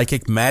having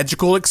psychic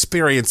magical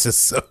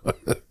experiences.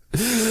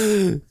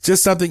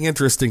 Just something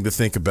interesting to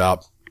think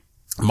about.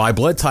 My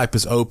blood type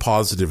is O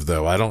positive,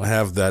 though. I don't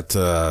have that,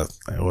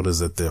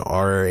 the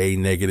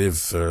RA negative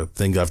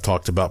thing I've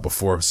talked about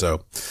before.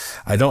 So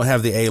I don't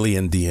have the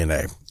alien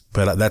DNA,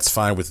 but that's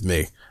fine with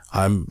me.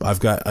 I've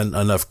got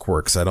enough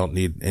quirks. I don't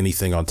need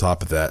anything on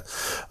top of that.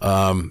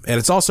 And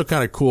it's also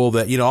kind of cool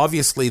that,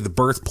 obviously the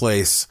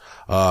birthplace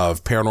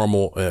of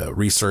paranormal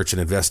research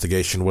and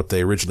investigation, what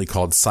they originally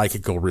called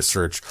psychical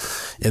research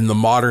in the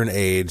modern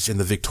age, in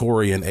the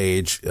Victorian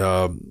age,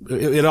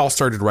 it all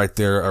started right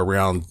there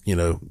around,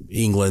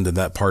 England and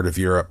that part of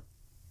Europe.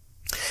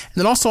 And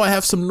then also I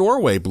have some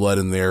Norway blood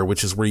in there,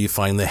 which is where you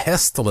find the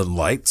Hessdalen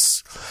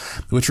lights,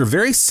 which are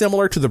very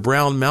similar to the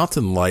Brown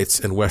Mountain lights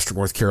in western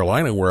North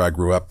Carolina, where I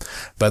grew up.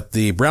 But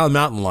the Brown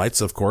Mountain lights,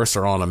 of course,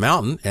 are on a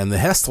mountain, and the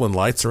Hessdalen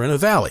lights are in a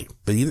valley.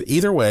 But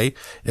either way,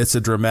 it's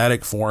a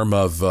dramatic form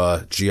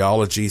of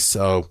geology.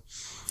 So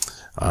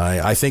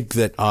I think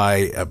that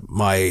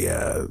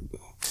my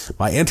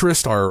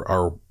interests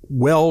are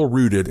well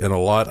rooted in a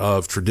lot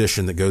of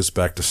tradition that goes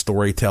back to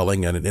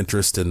storytelling and an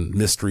interest in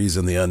mysteries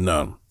and the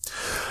unknown.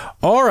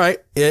 All right.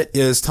 It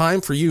is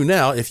time for you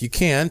now, if you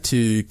can,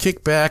 to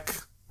kick back,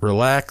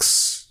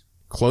 relax,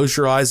 close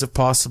your eyes if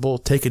possible,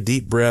 take a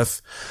deep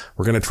breath.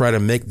 We're going to try to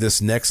make this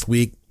next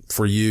week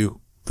for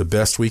you the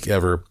best week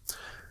ever.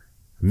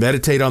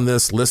 Meditate on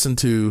this. Listen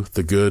to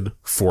the good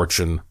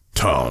fortune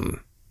tone.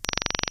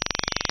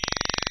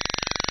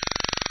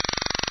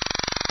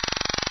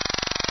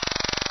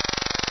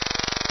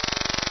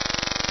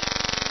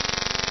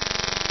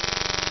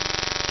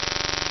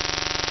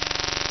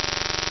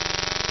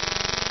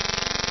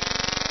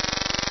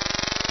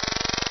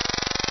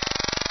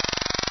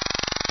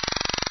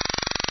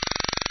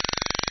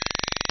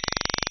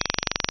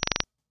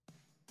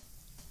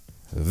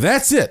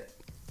 That's it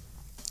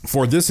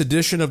for this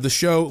edition of the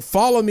show.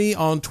 Follow me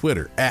on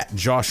Twitter at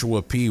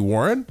Joshua P.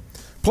 Warren.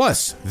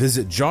 Plus,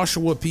 visit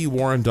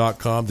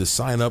joshuapwarren.com to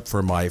sign up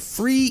for my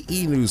free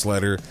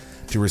e-newsletter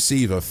to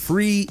receive a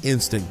free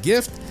instant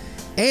gift,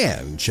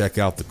 and check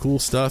out the cool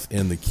stuff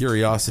in the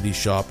Curiosity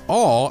Shop,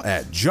 all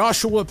at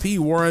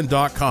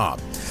joshuapwarren.com.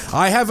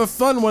 I have a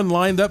fun one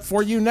lined up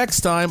for you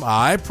next time,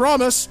 I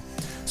promise.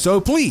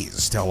 So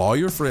please tell all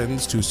your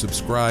friends to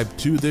subscribe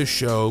to this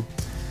show,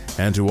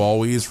 and to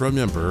always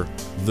remember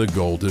the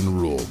golden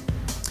rule.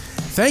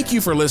 Thank you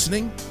for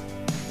listening.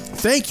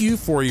 Thank you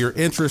for your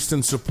interest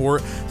and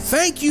support.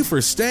 Thank you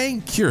for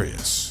staying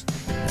curious.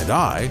 And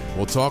I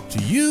will talk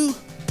to you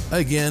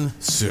again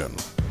soon.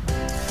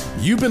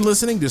 You've been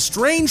listening to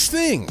Strange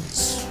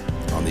Things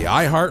on the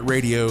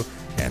iHeartRadio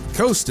and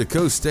Coast to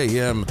Coast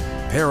AM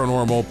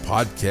Paranormal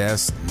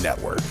Podcast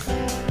Network.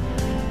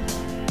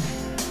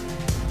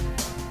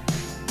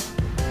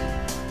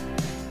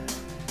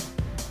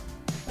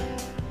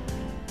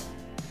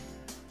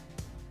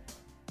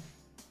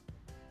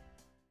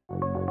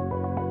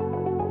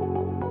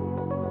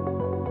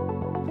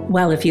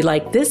 Well, if you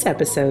like this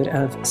episode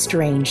of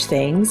Strange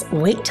Things,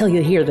 wait till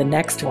you hear the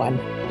next one.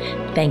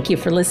 Thank you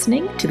for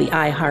listening to the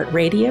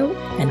iHeartRadio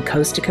and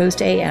Coast to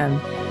Coast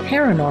AM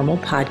Paranormal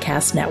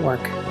Podcast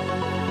Network.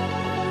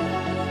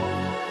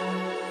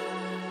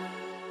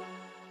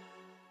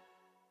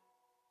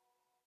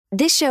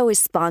 This show is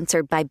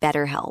sponsored by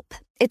BetterHelp.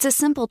 It's a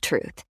simple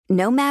truth.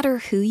 No matter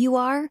who you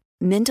are,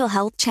 mental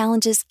health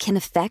challenges can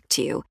affect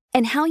you,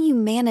 and how you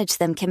manage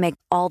them can make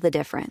all the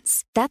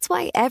difference. That's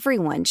why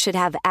everyone should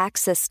have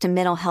access to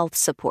mental health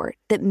support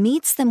that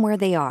meets them where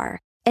they are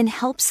and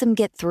helps them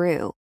get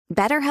through.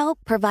 BetterHelp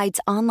provides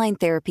online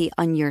therapy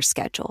on your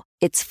schedule.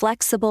 It's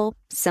flexible,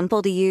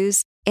 simple to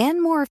use,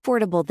 and more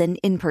affordable than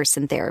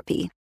in-person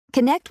therapy.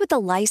 Connect with a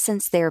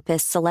licensed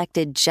therapist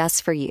selected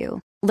just for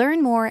you.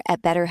 Learn more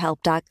at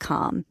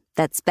BetterHelp.com.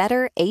 That's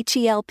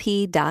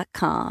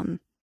BetterHelp.com.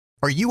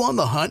 Are you on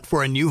the hunt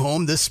for a new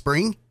home this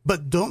spring,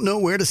 but don't know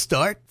where to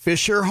start?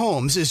 Fisher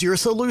Homes is your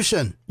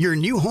solution. Your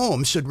new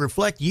home should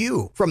reflect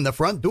you, from the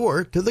front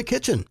door to the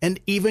kitchen, and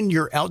even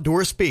your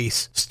outdoor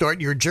space.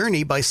 Start your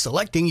journey by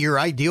selecting your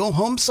ideal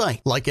home site,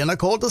 like in a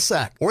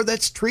cul-de-sac or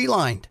that's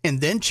tree-lined,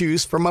 and then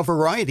choose from a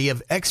variety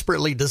of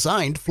expertly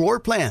designed floor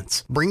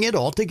plans. Bring it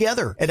all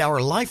together at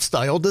our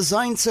Lifestyle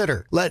Design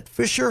Center. Let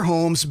Fisher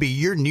Homes be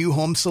your new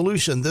home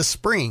solution this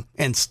spring,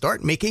 and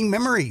start making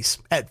memories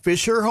at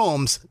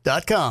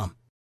FisherHomes.com.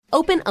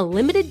 Open a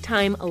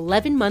limited-time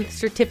 11-month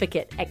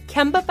certificate at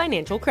Kemba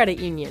Financial Credit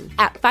Union.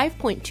 At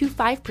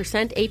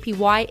 5.25%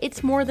 APY,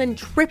 it's more than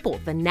triple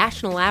the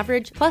national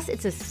average, plus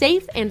it's a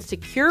safe and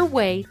secure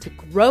way to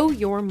grow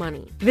your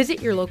money.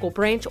 Visit your local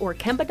branch or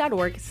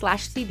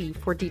kemba.org/cb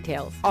for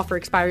details. Offer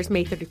expires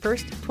May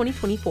 31st,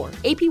 2024.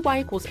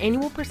 APY equals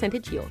annual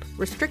percentage yield.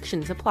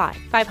 Restrictions apply.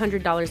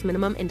 $500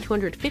 minimum and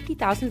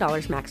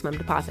 $250,000 maximum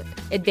deposit.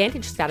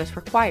 Advantage status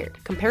required.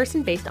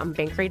 Comparison based on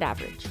bank rate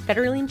average.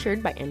 Federally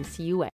insured by NCUA.